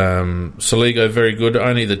 Saligo, very good.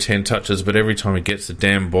 Only the 10 touches, but every time he gets the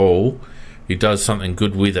damn ball, he does something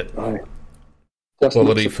good with it.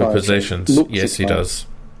 Quality for possessions. Yes, he does.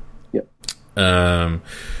 Yep.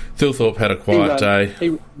 Thilthorpe had a quiet day.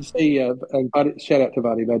 Shout out to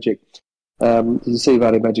Vardy Magic. Did you see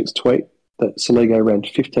Vardy Magic's tweet that Saligo ran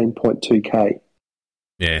 15.2k?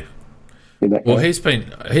 Yeah. Well, he's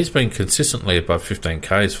been consistently above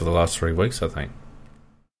 15Ks for the last 3 weeks, I think.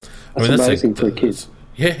 That's amazing for a kid.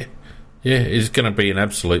 Yeah, he's going to be an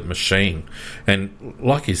absolute machine. And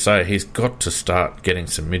like you say, he's got to start getting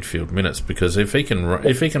some midfield minutes, because if he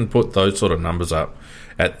can put those sort of numbers up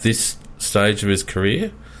at this stage of his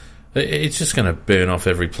career, it's just going to burn off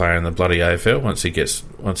every player in the bloody AFL once he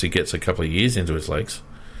gets a couple of years into his legs.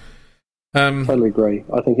 Totally agree.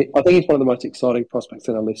 I think he's one of the most exciting prospects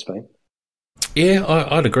in our list, man. Yeah,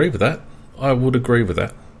 I'd agree with that. I would agree with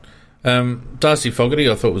that. Darcy Fogarty,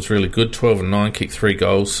 I thought was really good. 12 and 9, kicked 3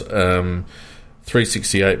 goals,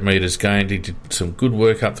 368 metres gained. He did some good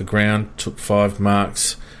work up the ground. Took 5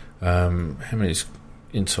 marks. How many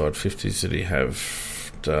inside 50s did he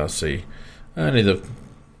have, Darcy? Only the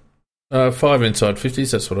 5 inside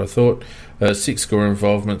 50s. That's what I thought. 6 score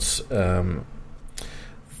involvements.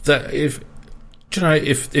 That if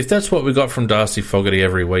that's what we got from Darcy Fogarty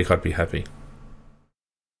every week, I'd be happy.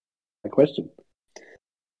 No question.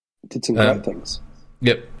 Did some great things.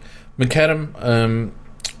 Yep. McAdam,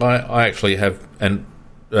 I actually have, and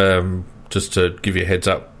just to give you a heads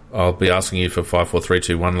up, I'll be asking you for 5, 4, 3,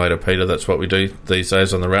 2, 1 later, Peter. That's what we do these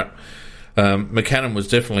days on the wrap. McAdam was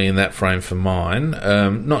definitely in that frame for mine.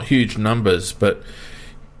 Not huge numbers, but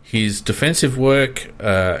his defensive work,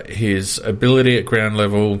 his ability at ground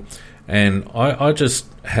level, and I just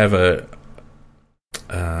have a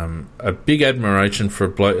big admiration for a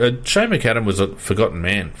bloke. Shane McAdam was a forgotten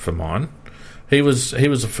man for mine. He was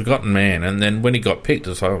a forgotten man, and then when he got picked, I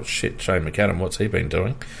was like, oh shit, Shane McAdam, what's he been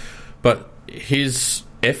doing? But his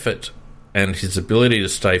effort and his ability to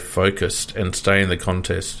stay focused and stay in the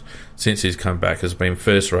contest since he's come back has been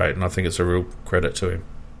first rate, and I think it's a real credit to him.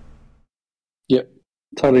 Yep,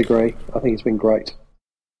 totally agree. I think it's been great.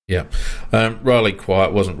 Yeah. Riley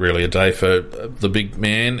Quiet wasn't really a day for the big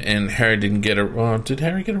man, and Harry didn't get a run. Did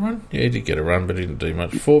Harry get a run? Yeah, he did get a run, but he didn't do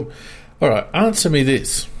much for him. All right, answer me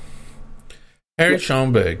this. Harry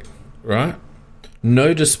Schoenberg, right?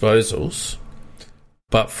 No disposals,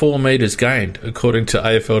 but 4 metres gained, according to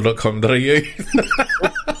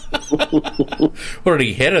AFL.com.au. What did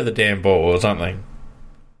he head of the damn ball or something?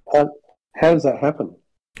 How does that happen?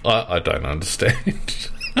 I don't understand.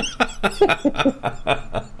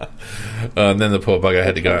 And then the poor bugger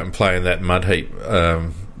had to go out and play in that mud heap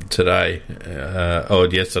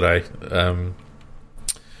yesterday.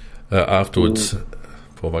 Afterwards.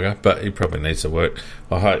 Poor bugger. But he probably needs to work.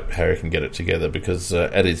 I hope Harry can get it together because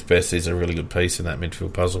at his best he's a really good piece in that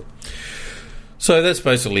midfield puzzle. So that's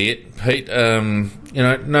basically it, Pete.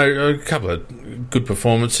 A couple of good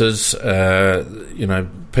performances.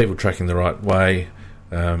 People tracking the right way.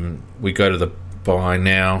 We go to the bye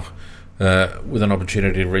now with an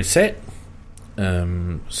opportunity to reset. I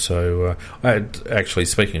had actually,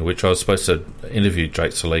 speaking of which, I was supposed to interview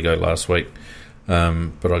Jake Saligo last week,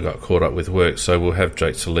 but I got caught up with work, so we'll have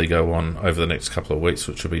Jake Saligo on over the next couple of weeks,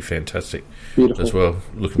 which will be fantastic. Beautiful. As well.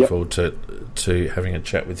 Looking forward to having a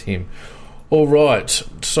chat with him. All right,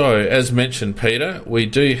 so as mentioned, Peter, we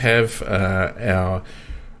do have our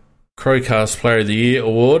Crowcast Player of the Year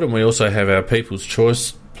award, and we also have our People's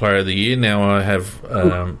Choice Player of the Year. Now I have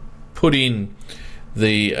put in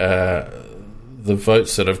the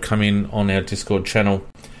votes that have come in on our Discord channel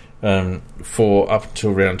for up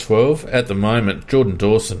until round 12. At the moment, Jordan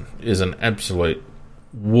Dawson is an absolute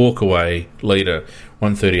walk-away leader,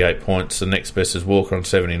 138 points. The next best is Walker on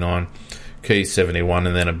 79, Keys 71,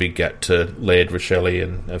 and then a big gap to Laird, Rochelle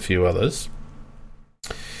and a few others.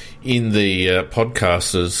 In the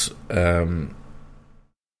podcasters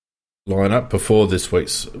lineup before this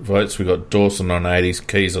week's votes, we got Dawson on 80,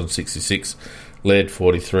 Keys on 66, Laird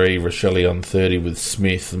 43, Rochelle on 30 with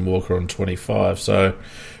Smith and Walker on 25. So,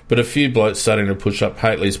 but a few blokes starting to push up.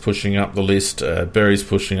 Haitley's pushing up the list. Berry's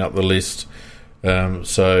pushing up the list.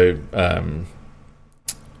 So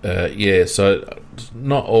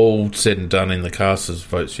not all said and done in the casters'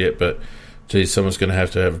 votes yet, but geez, someone's going to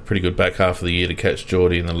have a pretty good back half of the year to catch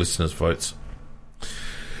Geordie in the listeners' votes.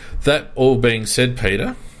 That all being said,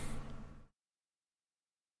 Peter,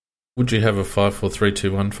 would you have a 5, 4, 3,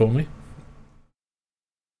 2, 1 for me?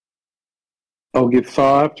 I'll give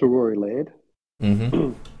 5 to Rory Laird.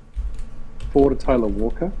 Mm-hmm. 4 to Taylor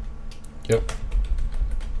Walker. Yep.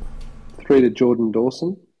 3 to Jordan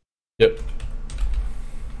Dawson. Yep.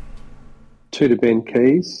 2 to Ben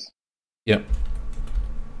Keys. Yep.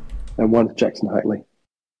 And 1 to Jackson Haitley.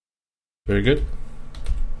 Very good.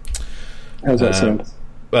 How's that sound?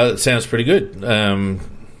 Well, it sounds pretty good.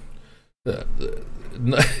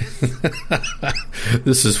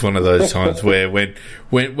 This is one of those times where when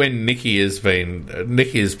Nicky has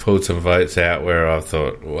pulled some votes out where I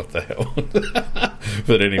thought, what the hell?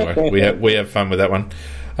 But anyway, we have fun with that one.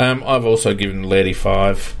 I've also given Lairdy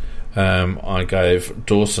 5. I gave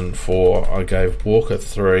Dawson 4. I gave Walker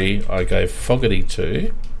 3. I gave Fogarty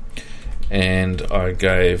 2, and I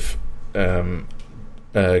gave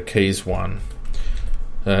Keys 1.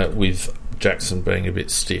 With Jackson being a bit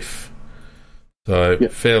stiff. So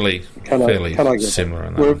fairly similar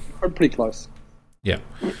in that. We're pretty close. Yeah.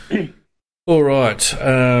 All right.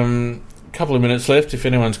 Couple of minutes left. If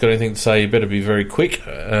anyone's got anything to say, you better be very quick.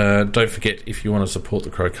 Don't forget, if you want to support the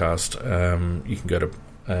Crowcast, you can go to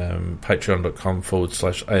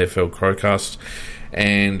patreon.com/AFL Crowcast,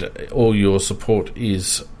 and all your support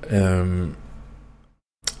is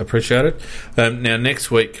appreciated. Now, next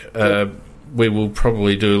week, we will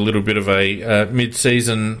probably do a little bit of a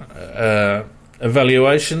mid-season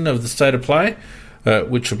evaluation of the state of play,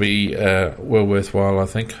 which will be well worthwhile, I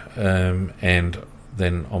think, and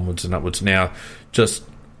then onwards and upwards. Now, just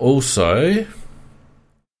also,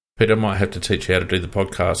 Peter might have to teach you how to do the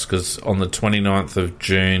podcast, because on the 29th of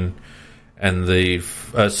June and the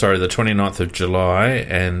 29th of July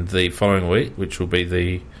and the following week, which will be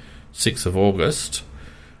the 6th of August,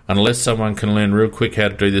 unless someone can learn real quick how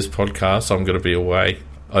to do this podcast, I'm going to be away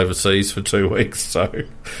overseas for 2 weeks, so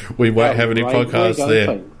we won't have any podcasts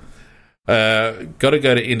there. Got to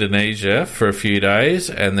go to Indonesia for a few days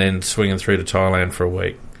and then swinging through to Thailand for a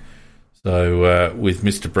week. So with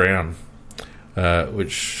Mr. Brown,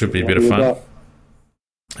 which should be a bit of fun.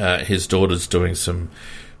 His daughter's doing some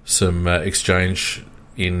exchange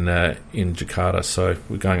in Jakarta, so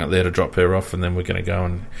we're going up there to drop her off, and then we're going to go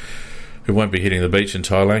and we won't be hitting the beach in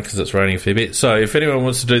Thailand because it's raining a fair bit. So if anyone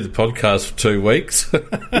wants to do the podcast for 2 weeks,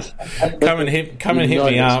 come and hit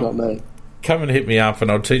me up. Come and hit me up, and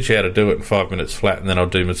I'll teach you how to do it in 5 minutes flat, and then I'll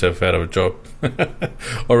do myself out of a job,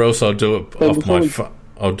 or else I'll do it off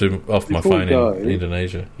my phone in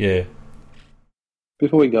Indonesia. Yeah.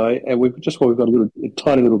 Before we go, and we've got a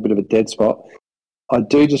tiny little bit of a dead spot. I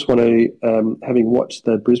do just want to, having watched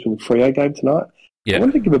the Brisbane Freo game tonight, I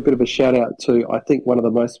want to give a bit of a shout out to, I think, one of the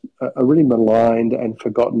most a really maligned and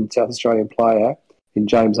forgotten South Australian player in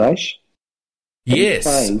James Aish. Yes,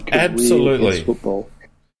 absolutely. Football.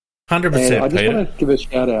 100%. I just want to give a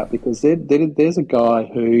shout out because there's a guy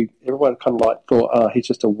who everyone kind of like thought, he's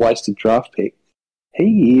just a wasted draft pick.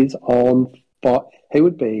 He is on fire. He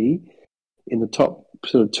would be in the top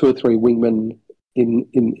sort of 2 or 3 wingmen in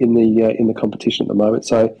the competition at the moment.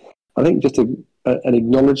 So I think just an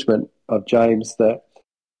acknowledgement of James that,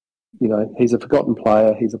 you know, he's a forgotten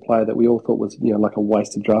player. He's a player that we all thought was, you know, like a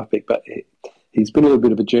wasted draft pick, but he's been a little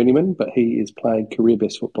bit of a journeyman, but he is playing career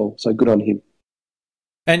best football. So good on him.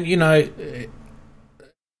 And, you know,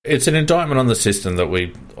 it's an indictment on the system that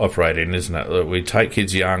we operate in, isn't it? That we take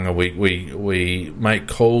kids young and we make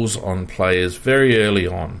calls on players very early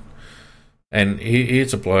on. And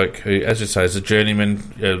here's a bloke who, as you say, is a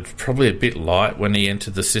journeyman, probably a bit light when he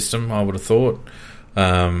entered the system, I would have thought.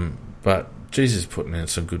 But, Jesus, putting in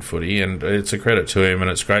some good footy, and it's a credit to him,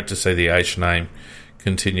 and it's great to see the H name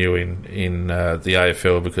continue in the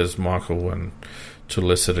AFL, because Michael, and to a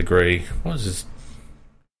lesser degree, what was his...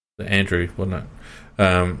 Andrew, wasn't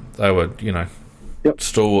it? They were, you know,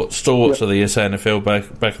 stalwarts of the SANFL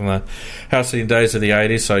back in the halcyon days of the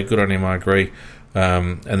 80s, so good on him, I agree.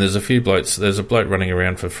 And there's a few blokes. There's a bloke running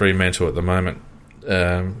around for Fremantle at the moment.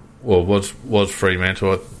 Was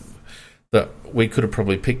Fremantle that we could have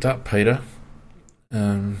probably picked up, Peter.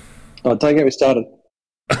 Don't get me started.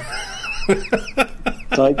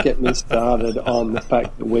 Don't get me started on the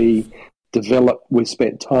fact that we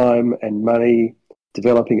spent time and money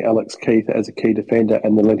developing Alex Keith as a key defender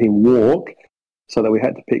and then let him walk, so that we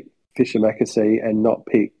had to pick Fisher Mackesy and not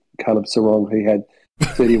pick Caleb Sarong, who had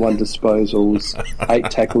 31 disposals, 8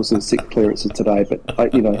 tackles and 6 clearances today. But, I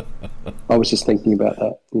was just thinking about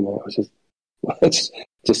that. You know, it was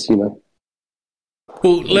just you know.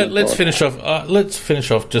 Well, let's finish off. Let's finish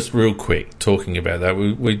off just real quick talking about that.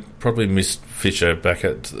 We probably missed Fisher back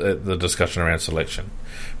at the discussion around selection,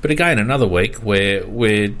 but again, another week where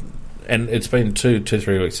we're... And it's been 3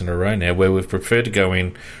 weeks in a row now where we've preferred to go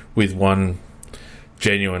in with one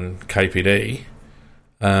genuine KPD.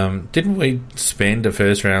 Didn't we spend a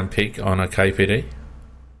first round pick on a KPD?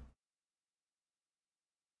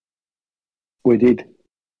 We did.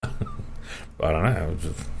 I don't know.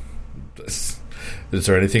 Is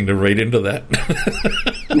there anything to read into that?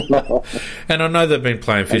 And I know they've been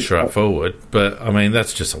playing Fisher up forward, but I mean,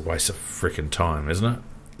 that's just a waste of freaking time, isn't it?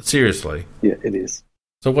 Seriously. Yeah, it is.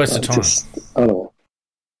 It's a waste of time. I don't know.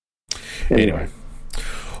 Anyway.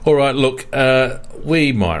 All right, look,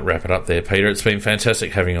 we might wrap it up there, Peter. It's been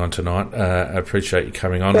fantastic having you on tonight. I appreciate you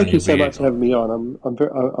coming on. Thank you so much for having me on.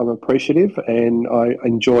 I'm appreciative, and I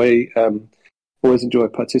always enjoy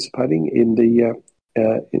participating in the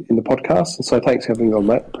podcast. And so thanks for having me on,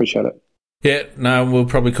 mate. Appreciate it. Yeah, no, we'll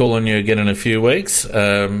probably call on you again in a few weeks.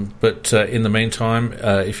 But in the meantime,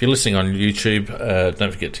 if you're listening on YouTube,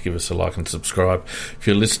 don't forget to give us a like and subscribe. If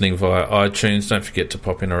you're listening via iTunes, don't forget to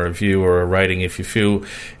pop in a review or a rating if you feel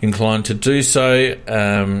inclined to do so.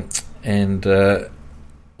 And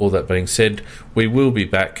all that being said, we will be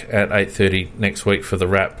back at 8:30 next week for the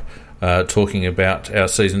wrap, talking about our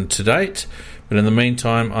season to date. But in the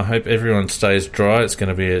meantime, I hope everyone stays dry. It's going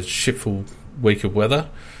to be a shitful week of weather.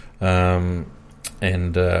 And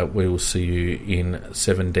we will see you in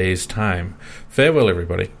 7 days' time. Farewell,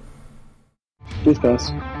 everybody. Cheers,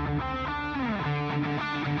 guys.